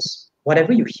listening skills.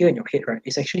 Whatever you hear in your head, right,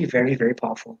 is actually very, very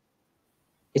powerful.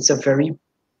 It's a very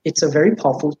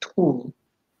powerful tool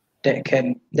that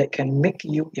can make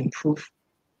you improve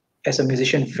as a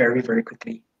musician very, very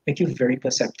quickly. Make you very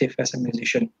perceptive as a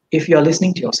musician if you are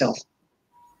listening to yourself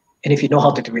and if you know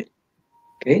how to do it.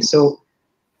 Okay, so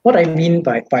what I mean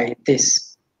by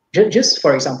this, just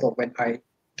for example, when I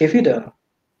gave you the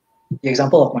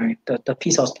example of the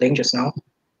piece I was playing just now,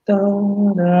 da,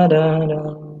 da, da, da,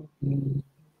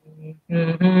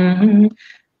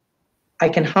 I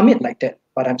can hum it like that,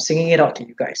 but I'm singing it out to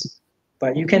you guys.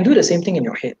 But you can do the same thing in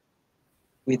your head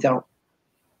without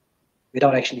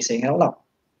actually saying it out loud.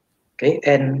 Okay,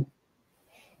 and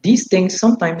these things,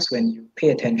 sometimes when you pay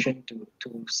attention to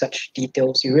such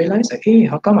details, you realize that, hey,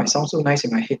 how come I sound so nice in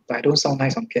my head, but I don't sound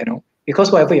nice on piano?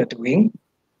 Because whatever you're doing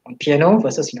on piano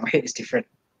versus in your head is different.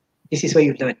 This is where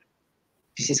you learn.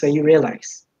 This is where you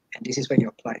realize. And this is where you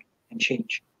apply and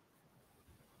change.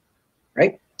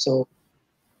 Right? So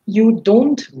you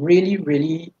don't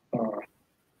really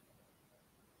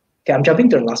okay, I'm jumping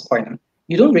to the last point.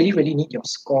 You don't really need your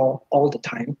score all the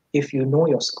time if you know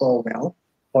your score well,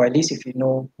 or at least if you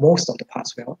know most of the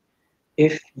parts well.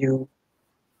 If you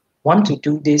want to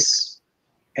do this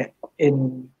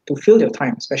to fill your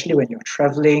time, especially when you're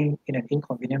traveling in an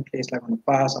inconvenient place like on a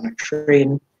bus, on a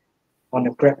train, on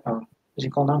a Grab, what's it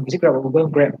called now? Is it Grab or Uber?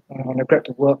 Grab, on a Grab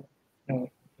to work. You've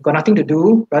got nothing to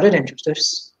do, rather than to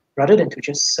just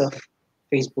surf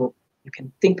Facebook, you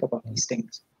can think about these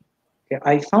things. Okay,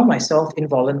 I found myself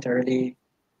involuntarily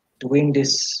doing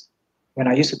this when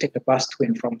I used to take the bus to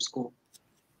and from school,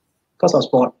 because I was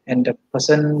bored and the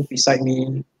person beside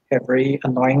me had very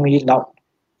annoyingly loud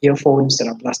earphones that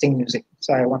are blasting music.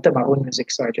 So I wanted my own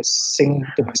music, so I just sing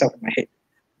to myself in my head.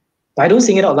 But I don't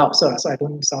sing it out loud, so I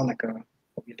don't sound like a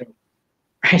weirdo.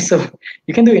 Right? So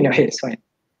you can do it in your head, it's fine.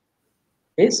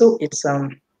 Okay, so it's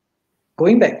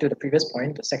going back to the previous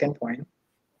point, the second point,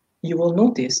 you will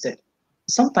notice that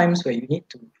sometimes where you need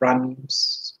to run,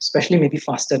 especially maybe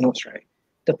faster notes, right?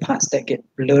 The parts that get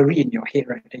blurry in your head,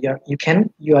 right?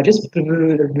 You are just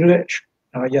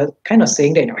you're kind of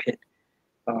saying that in your head,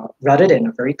 rather than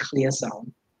a very clear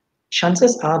sound.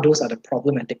 Chances are those are the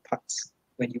problematic parts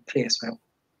when you play as well.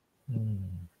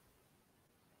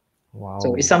 Wow.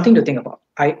 So it's something to think about.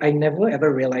 I never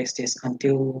ever realized this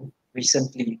until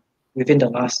recently, within the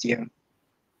last year.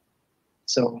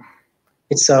 So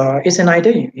it's an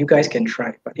idea you guys can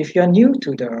try. But if you're new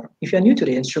to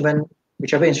the instrument,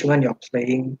 whichever instrument you're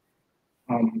playing,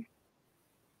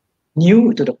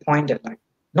 new to the point that like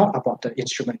not about the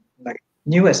instrument, like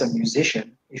new as a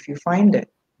musician, if you find that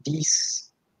these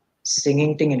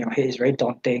singing thing in your head is very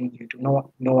daunting, you do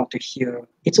not know what to hear,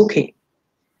 it's okay.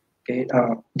 Okay,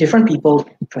 different people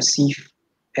perceive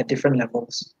at different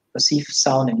levels, perceive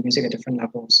sound and music at different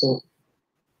levels. So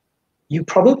you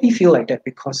probably feel like that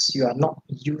because you are not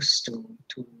used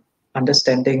to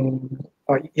understanding,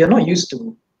 or you're not used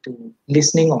to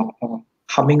listening or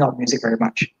humming out music very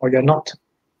much, or you're not,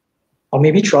 or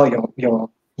maybe throughout your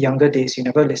younger days you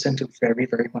never listened to very,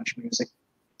 very much music.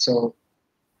 So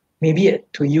maybe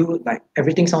to you like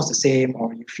everything sounds the same,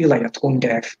 or you feel like you're tone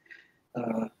deaf,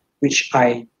 which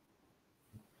I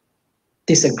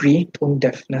disagree. Tone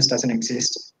deafness doesn't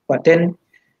exist, but then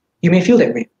you may feel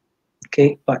that way.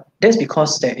 Okay, but that's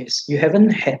because you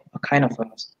haven't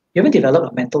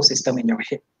developed a mental system in your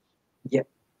head yet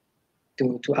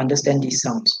to understand these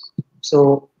sounds.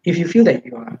 So if you feel that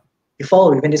you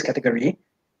fall within this category,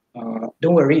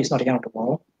 don't worry, it's not the end of the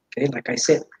world. Okay, like I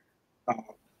said,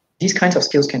 these kinds of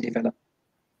skills can develop.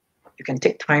 You can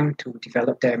take time to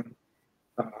develop them.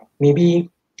 Maybe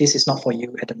this is not for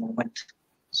you at the moment.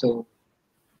 So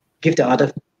give the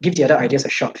other ideas a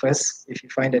shot first if you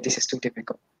find that this is too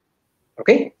difficult.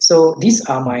 Okay, so these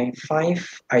are my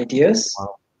 5 ideas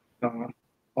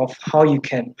of how you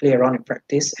can play around in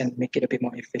practice and make it a bit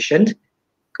more efficient.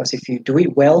 Because if you do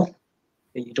it well,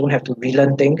 you don't have to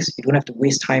relearn things. You don't have to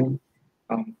waste time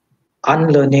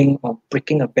unlearning or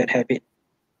breaking a bad habit.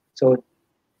 So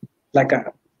like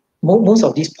most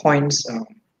of these points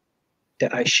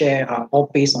that I share are all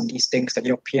based on these things that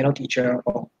your piano teacher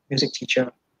or music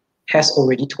teacher has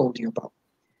already told you about.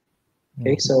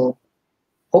 Okay, so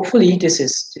hopefully this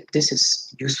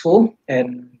is useful,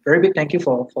 and very big thank you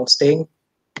for staying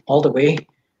all the way.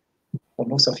 For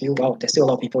most of you, wow, there's still a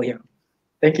lot of people here.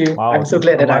 Thank you. Wow, I'm so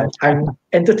glad that I'm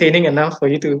entertaining enough for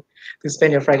you to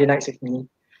spend your Friday nights with me.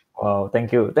 Wow,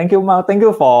 thank you, Marc. Thank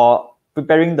you for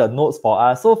preparing the notes for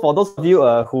us. So for those of you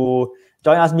who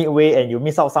join us midway and you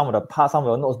miss out some of the parts, some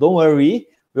of the notes, don't worry.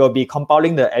 We'll be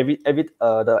compiling the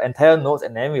entire notes,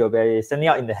 and then we'll be sending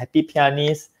out in the Happy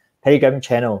Pianist Telegram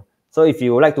channel. So if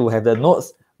you would like to have the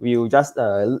notes, we will just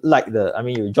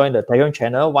you join the Telegram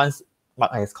channel. Once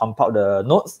Marc has compiled the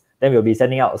notes, then we'll be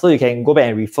sending out. So you can go back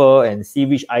and refer and see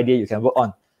which idea you can work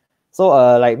on. So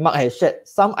like Marc has shared,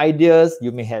 some ideas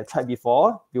you may have tried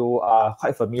before, you are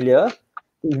quite familiar.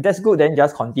 If that's good, then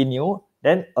just continue.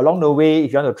 Then along the way,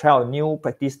 if you want to try out new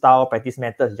practice style, practice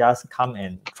methods, just come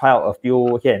and try out a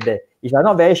few here and there. If you're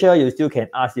not very sure, you still can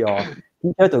ask your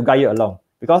teacher to guide you along,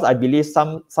 because I believe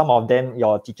some of them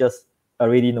your teachers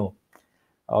already know.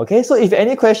 Okay, so if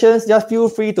any questions, just feel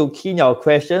free to key in your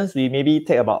questions. We maybe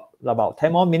take about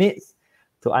 10 more minutes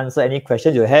to answer any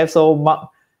questions you have. So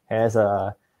Marc has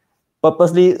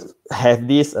purposely have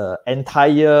this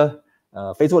entire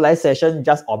Facebook Live session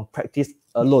just on practice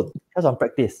alone, just on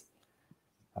practice.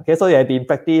 Okay, so you have been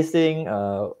practicing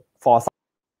for some.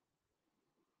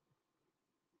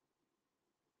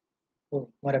 Oh,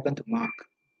 what happened to Marc?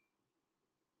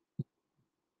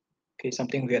 Okay,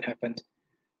 something weird happened.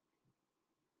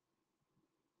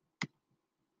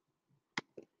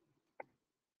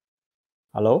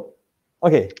 Hello?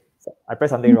 Okay, so I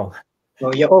pressed something wrong.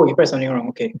 Oh, yeah. Oh, you pressed something wrong.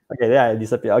 Okay. Okay, then I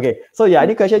disappear. Okay, so yeah,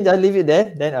 any question, just leave it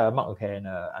there. Then Marc can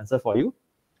answer for you.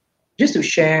 Just to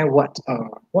share what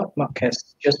Marc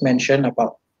has just mentioned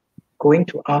about going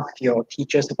to ask your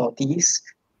teachers about these,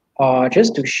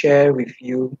 just to share with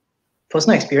you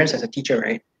personal experience as a teacher,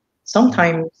 right?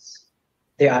 Sometimes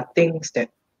there are things that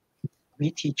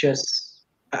we teachers,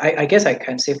 I guess I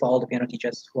can say for all the piano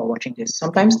teachers who are watching this,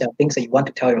 sometimes there are things that you want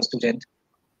to tell your student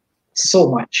so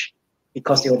much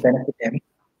because they will benefit them,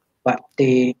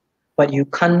 but you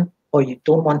can't, or you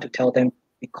don't want to tell them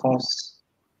because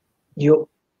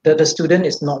the student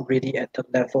is not really at the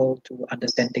level to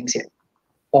understand things yet,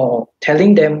 or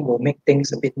telling them will make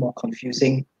things a bit more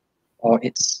confusing, or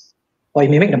it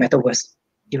may make the matter worse,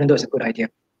 even though it's a good idea.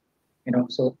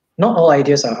 So not all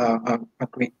ideas are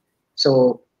great.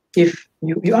 So if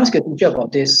you ask your teacher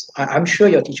about this, I'm sure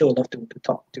your teacher would love to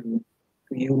talk to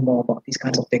you more about these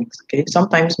kinds of things. Okay,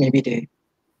 sometimes maybe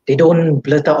they don't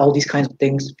blurt out all these kinds of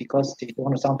things because they don't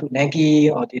want to sound too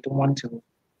naggy, or they don't want to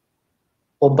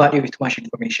bombard you with too much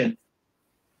information.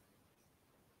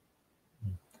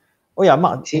 Oh yeah,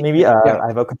 Mark, maybe I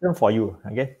have a question for you.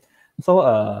 Okay,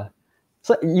 so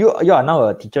so you are now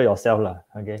a teacher yourself, lah.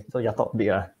 Okay, so your topic, do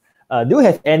you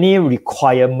have any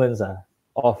requirements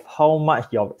of how much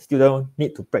your students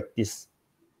need to practice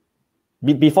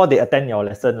before they attend your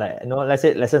lesson? Like, you know, let's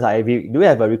say lessons are every week. Do you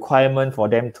have a requirement for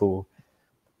them to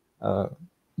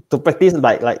practice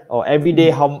like or every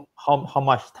day? How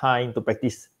much time to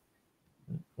practice?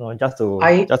 You know, just to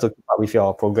keep up with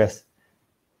your progress.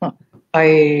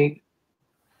 I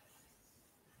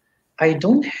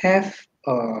don't have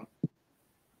a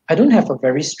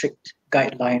very strict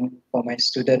guideline for my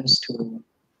students to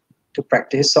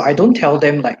practice. So I don't tell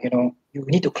them like, you know, you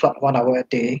need to clock 1 hour a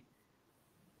day.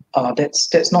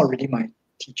 That's not really my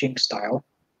teaching style.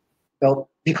 Well,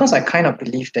 because I kind of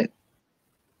believe that,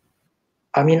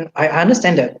 I mean, I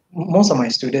understand that most of my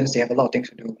students, they have a lot of things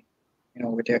to do, you know,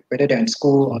 whether they're in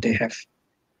school or they have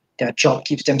their job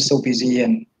keeps them so busy,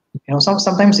 and you know,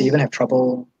 sometimes they even have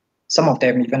trouble. Some of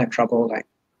them even have trouble like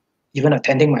even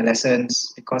attending my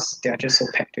lessons because they are just so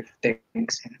packed with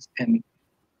things, and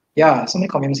yeah, so many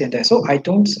commitments in there. So I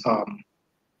don't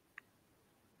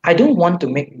want to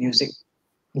make music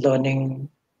learning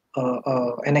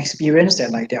an experience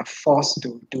that like they are forced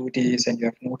to do this and you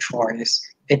have no choice,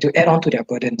 and to add on to their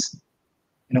burdens.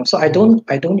 You know, so I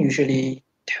don't usually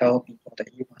tell people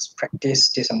that you must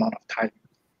practice this amount of time,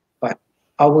 but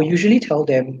I will usually tell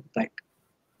them like,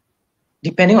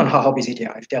 depending on how busy they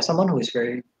are. If there's someone who is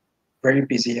very, very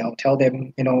busy, I'll tell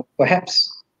them, you know, perhaps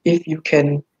if you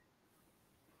can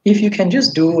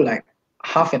just do like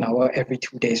half an hour every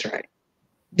 2 days, right?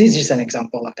 This is just an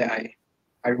example that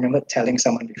I remember telling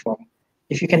someone before.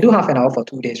 If you can do half an hour for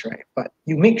 2 days, right? But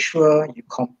you make sure you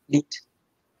complete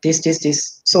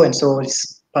this, so and so,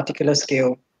 this particular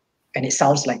scale, and it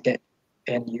sounds like that,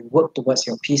 and you work towards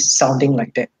your piece sounding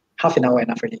like that, half an hour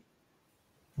enough already.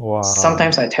 Wow.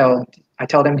 Sometimes I tell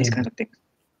them these kinds of things,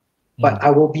 but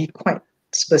I will be quite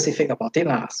specific about it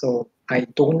lah. So I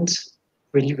don't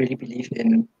really believe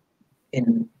in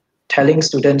telling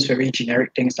students very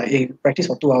generic things like, hey, practice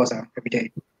for 2 hours every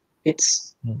day.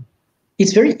 It's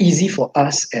very easy for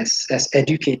us as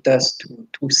educators to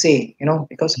say, you know,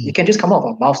 because you can just come out of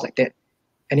our mouths like that,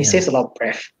 and it saves a lot of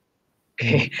breath.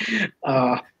 Okay,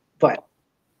 but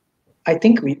I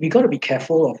think we got to be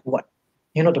careful of what,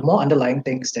 you know, the more underlying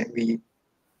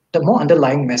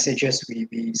messages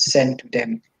we send to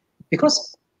them,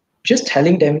 because just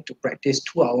telling them to practice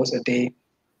 2 hours a day,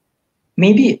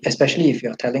 maybe especially if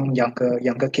you're telling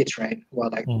younger kids, right, who are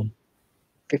like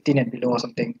 15 and below or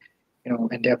something, you know,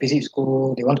 and they're busy with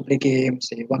school, they want to play games,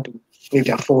 they want to play with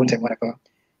their phones and whatever.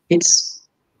 It's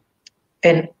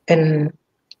and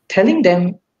telling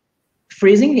them,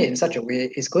 phrasing it in such a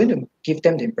way is going to give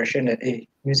them the impression that, hey,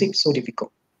 music is so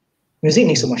difficult. Music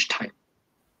needs so much time.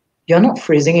 You're not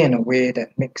phrasing it in a way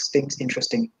that makes things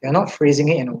interesting. You're not phrasing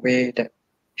it in a way that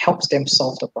helps them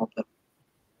solve the problem.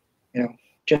 You know,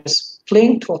 just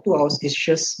playing for 2 hours is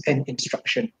just an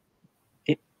instruction.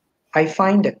 I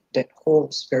find that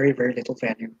holds very, very little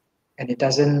value, and it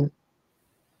doesn't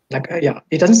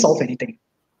it doesn't solve anything.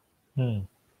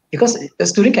 Because a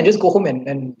student can just go home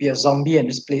and be a zombie and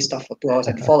just play stuff for 2 hours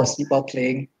and fall asleep while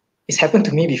playing. It's happened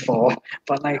to me before,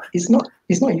 but like it's not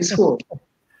useful.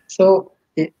 So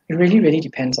it really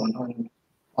depends on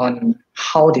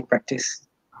how they practice,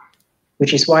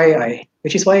 which is why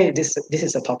this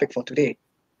is a topic for today.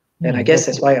 And I guess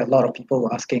that's why a lot of people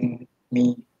were asking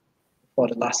me for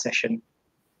the last session.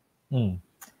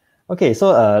 Okay,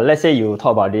 so let's say you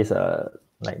talk about this,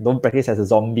 like don't practice as a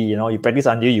zombie, you know, you practice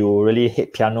until you really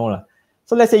hate piano.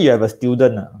 So let's say you have a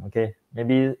student, okay,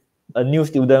 maybe a new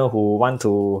student who want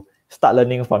to start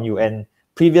learning from you, and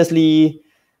previously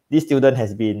this student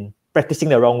has been practicing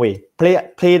the wrong way,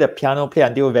 play the piano, play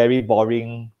until very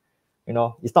boring, you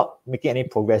know, it's not making any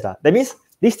progress. That means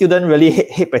this student really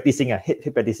hate practicing,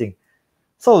 hate practicing.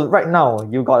 So right now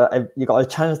you got a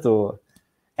chance to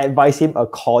advise him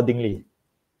accordingly.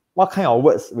 What kind of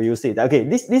words will you say? Okay,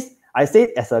 this I say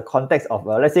it as a context of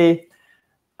let's say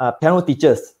piano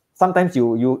teachers. Sometimes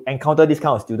you encounter this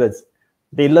kind of students.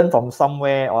 They learn from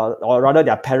somewhere, or rather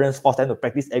their parents force them to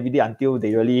practice every day until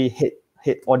they really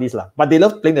hate all this but they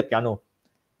love playing the piano.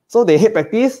 So they hate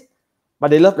practice, but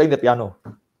they love playing the piano.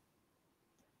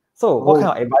 So what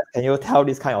kind of advice can you tell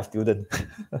this kind of student?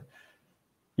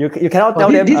 You cannot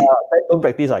tell them don't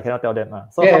practice. I cannot tell them.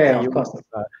 So how can you? Of course.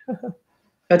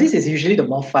 But this is usually the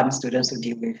more fun students to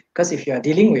deal with, because if you are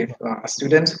dealing with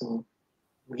students who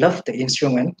love the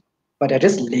instrument but they're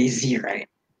just lazy, right?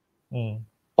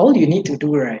 All you need to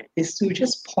do, right, is to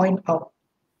just point out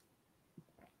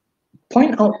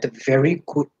the very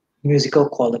good musical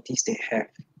qualities they have.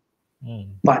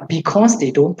 But because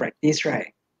they don't practice,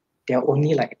 right, they're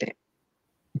only like that.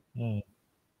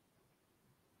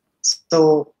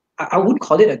 So I wouldn't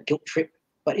call it a guilt trip,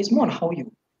 but it's more on how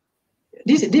you.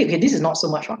 This is not so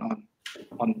much on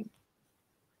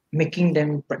making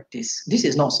them practice. This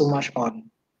is not so much on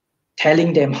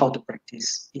telling them how to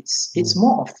practice. It's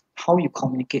more of how you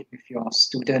communicate with your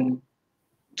student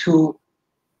to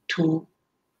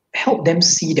help them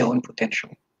see their own potential.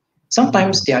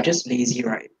 Sometimes they are just lazy,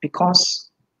 right?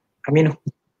 Because, I mean,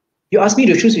 you ask me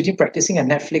to choose between practicing and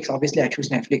Netflix. Obviously, I choose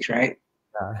Netflix, right?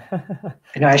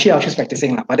 Actually, I'll choose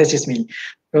practicing, but that's just me.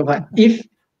 But if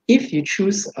you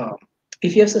choose,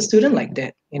 if you have a student like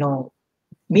that,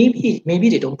 maybe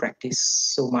they don't practice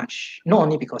so much. Not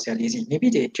only because they're lazy, maybe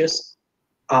they just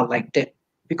are like that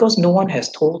because no one has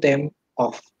told them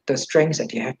of the strengths that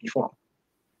they have before.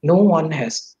 No one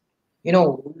has, a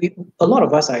lot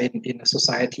of us are in a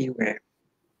society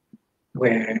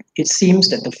where it seems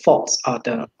that the faults are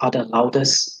the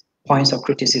loudest points of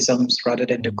criticisms rather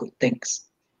than the good things.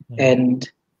 And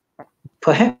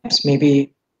perhaps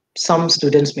maybe some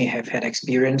students may have had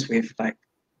experience with like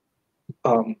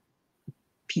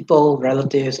people,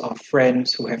 relatives, or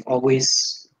friends who have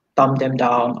always thumbed them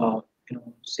down or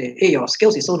say, hey, your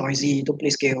scales is so noisy, don't play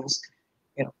scales.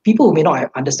 People who may not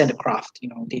understand the craft,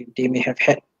 they may have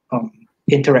had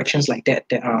interactions like that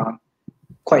are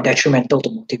quite detrimental to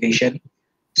motivation.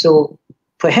 So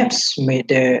perhaps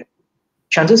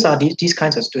chances are these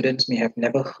kinds of students may have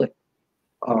never heard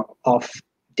of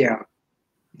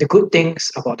the good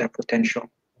things about their potential.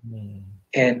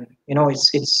 And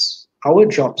it's our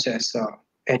jobs as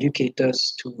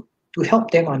educators to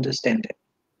help them understand that.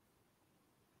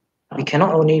 We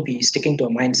cannot only be sticking to a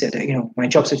mindset that my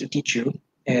job is to teach you,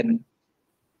 and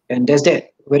there's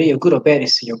that. Whether you're good or bad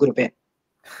is you're good or bad.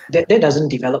 That doesn't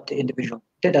develop the individual.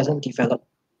 That doesn't develop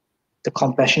the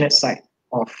compassionate side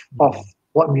of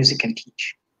what music can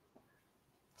teach.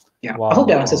 Yeah, wow. I hope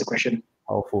that answers the question.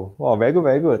 Powerful. Wow, very good,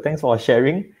 very good. Thanks for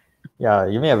sharing. Yeah,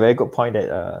 you made a very good point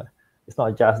that it's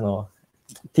not just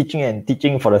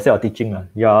teaching for the sake of teaching.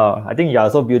 I think you're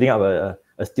also building up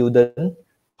a student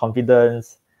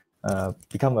confidence,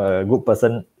 become a good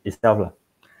person itself.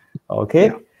 Okay.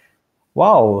 Yeah.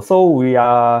 Wow. So we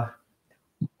are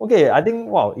okay. I think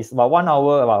it's about 1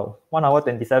 hour, about 1 hour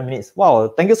 27 minutes. Wow.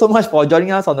 Thank you so much for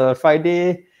joining us on a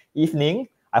Friday evening.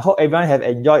 I hope everyone have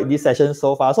enjoyed this session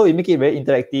so far. So we make it very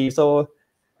interactive. So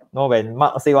when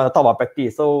Marc say want to talk about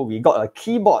practice, so we got a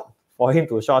keyboard for him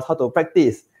to show us how to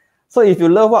practice. So if you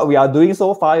love what we are doing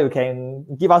so far, you can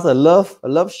give us a love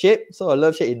shape. So a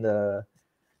love shape in the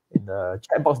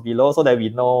chat box below, so that we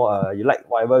know you like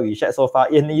whatever we shared so far.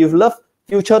 And if you love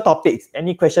future topics,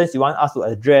 any questions you want us to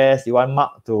address, you want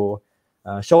Marc to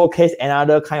showcase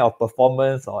another kind of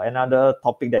performance or another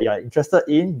topic that you are interested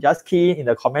in, just key in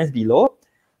the comments below.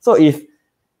 So if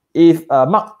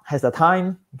Marc has the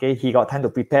time, okay, he got time to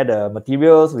prepare the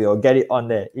materials, we will get it on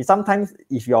there. Sometimes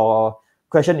if your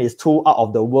question is too out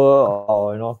of the world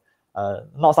or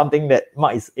not something that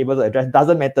Marc is able to address,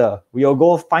 doesn't matter. We will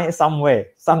go find somewhere,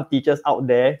 some teachers out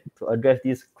there to address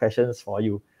these questions for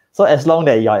you. So as long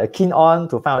that you are keen on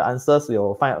to find out the answers, we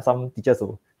will find out some teachers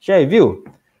to share with you.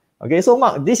 Okay, so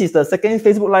Marc, this is the second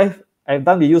Facebook Live I've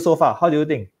done with you so far. How do you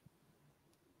think?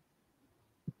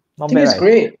 I think it's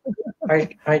great.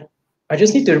 I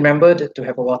just need to remember to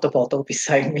have a water bottle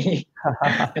beside me.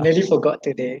 I nearly forgot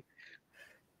today.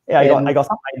 Yeah, I got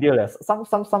some idea.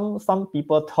 Some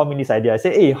people tell me this idea. I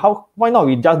say, hey, why not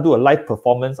we just do a live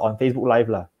performance on Facebook Live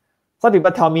lah? Some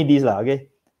people tell me this lah. Okay,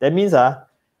 that means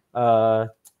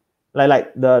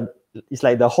it's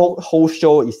like the whole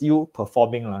show is you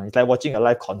performing lah. It's like watching a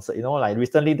live concert. Like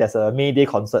recently there's a May Day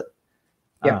concert.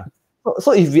 Yeah.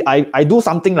 So if I do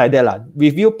something like that lah,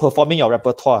 with you performing your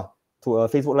repertoire to a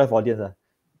Facebook Live audience.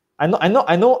 I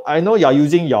know you're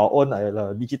using your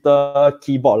own digital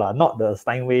keyboard lah, not the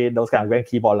Steinway, those kind of grand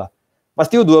keyboard lah, but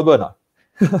still doable lah.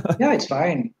 Yeah, it's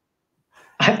fine.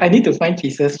 I need to find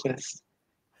pieces first.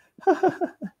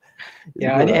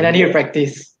 Yeah, I need to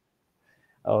practice.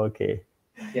 Okay.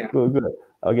 Yeah. Good.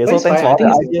 Okay, so thanks for all the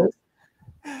ideas.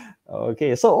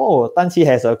 Okay, so Tan Chi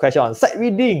has a question on sight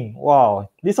reading. Wow,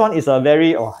 this one is a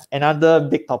very another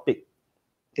big topic.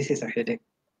 This is a headache.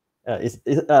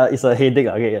 It's a headache.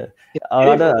 Okay,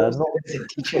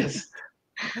 teachers.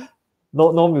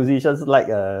 no musicians like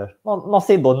not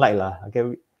say don't like lah.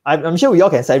 Okay, I'm sure we all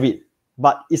can sight read,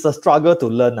 but it's a struggle to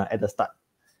learn at the start.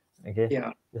 Okay,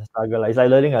 Yeah, it's a struggle. It's like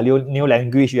learning a new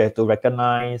language. You have to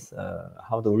recognize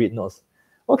how to read notes.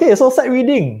 Okay, so sight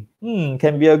reading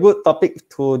can be a good topic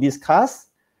to discuss.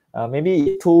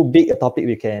 Maybe too big a topic,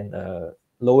 we can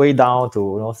lower it down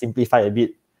to simplify a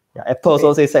bit. Yeah, Apple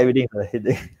also says sight reading is a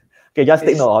headache. Okay, just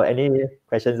take note of any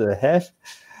questions you have.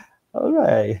 All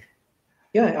right.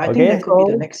 Yeah, I think that could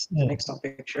be the next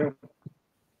topic. Sure.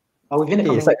 Within the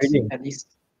coming weeks, at least.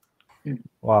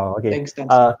 Wow. Okay. Thanks.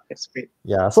 That's great.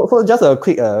 Yeah. So just a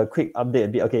quick update a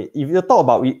bit. Okay. If you talk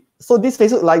about so this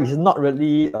Facebook Live is not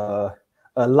really a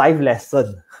live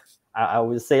lesson. I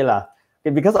would say lah.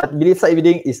 Okay, because I believe sight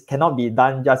reading cannot be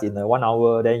done just in 1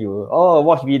 hour. Then you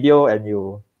watch video and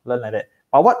you learn like that.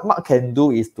 But what Marc can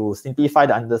do is to simplify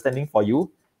the understanding for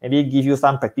you. Maybe give you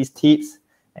some practice tips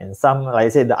and some, like I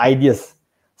said, the ideas.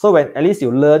 So when at least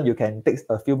you learn, you can take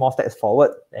a few more steps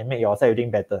forward and make your sight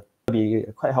reading better. It'll be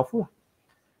quite helpful.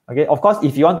 Okay. Of course,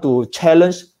 if you want to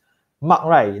challenge Marc,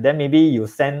 right, then maybe you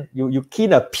key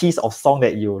in a piece of song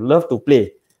that you love to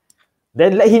play.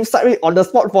 Then let him sight read on the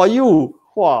spot for you.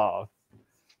 Wow.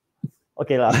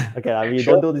 Okay lah. We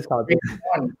don't do this kind of thing.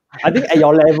 I think at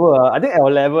your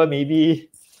level,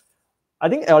 maybe. I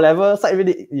think at your level, sight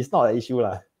reading is not an issue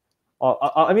lah. Or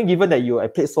I mean, given that you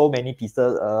played so many pieces,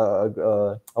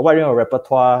 a wide range of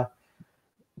repertoire,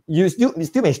 you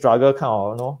still may struggle,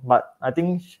 kind of, but I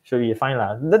think should be fine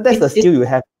lah. That's the skill you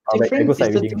have. It's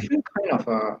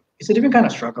a different kind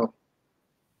of struggle.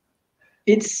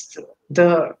 It's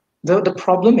the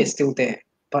problem is still there,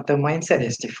 but the mindset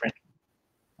is different.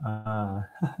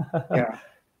 Yeah,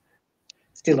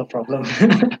 still a problem.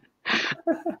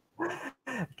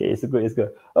 Okay, it's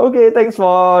good. Okay, thanks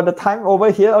for the time over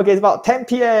here. Okay, it's about 10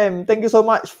 p.m. Thank you so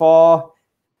much for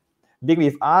being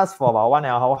with us for about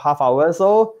 1.5 hours.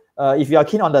 So if you are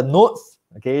keen on the notes,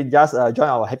 okay, just join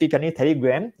our Happy Pianist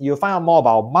Telegram. You'll find out more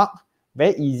about Marc.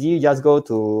 Very easy. Just go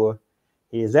to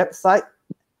his website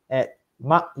at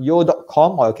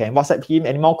marcyeo.com, or you can WhatsApp him.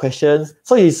 Any more questions?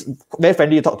 So he's very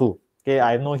friendly to talk to. Okay,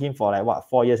 I've known him for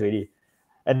 4 years already.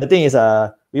 And the thing is,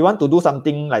 we want to do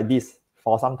something like this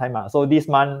for some time. So this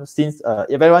month, since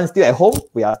if everyone's still at home,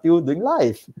 we are still doing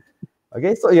live.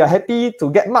 Okay, so you're happy to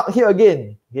get Marc here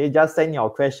again. Okay, just send your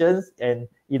questions, and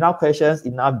enough questions,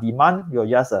 enough demand, we'll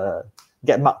just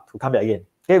get Marc to come back again.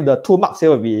 Okay, the 2 Marcs here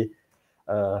will be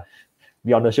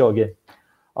on the show again.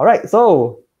 All right,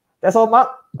 so that's all,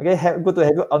 Marc. Okay, good to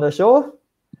have you on the show.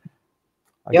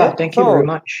 Okay, yeah, thank you very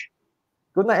much.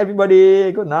 Good night,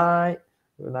 everybody. Good night.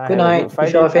 Good night.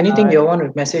 If you have anything you want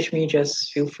to message me,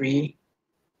 just feel free.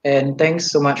 And thanks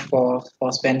so much for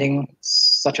spending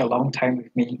such a long time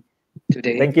with me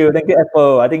today. Thank you,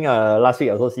 Apple. I think last week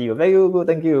I also see you. Very good.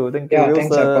 Thank you. Yeah, Wilson.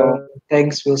 Thanks, Apple.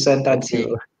 Thanks, Wilson, Tansi,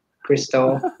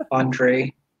 Crystal,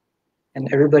 Andre,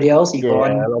 and everybody else.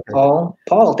 Yvonne,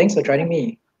 Paul. Thanks for joining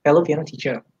me, fellow piano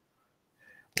teacher.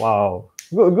 Wow,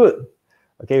 good.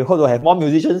 Okay, we hope to have more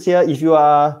musicians here. If you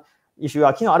are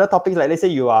keen on other topics, like let's say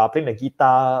you are playing the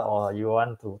guitar, or you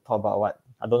want to talk about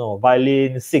I don't know,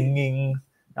 violin, singing,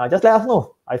 just let us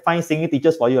know. I find singing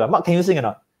teachers for you. Marc, can you sing or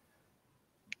not?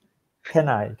 Can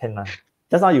I?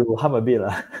 Just now you hum a bit.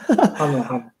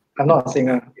 Hum. I'm not a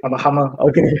singer. I'm a hummer.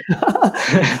 Okay.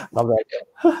 Not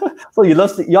bad. So you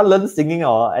learn singing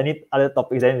or any other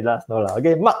topics, then you let us know.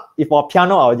 Okay, Marc, if for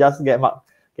piano, I'll just get Marc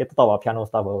to talk about piano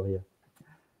stuff over here.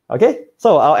 Okay,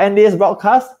 so I'll end this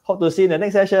broadcast. Hope to see you in the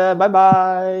next session.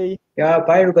 Bye-bye. Yeah,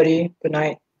 bye everybody. Good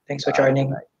night. Thanks for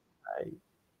joining.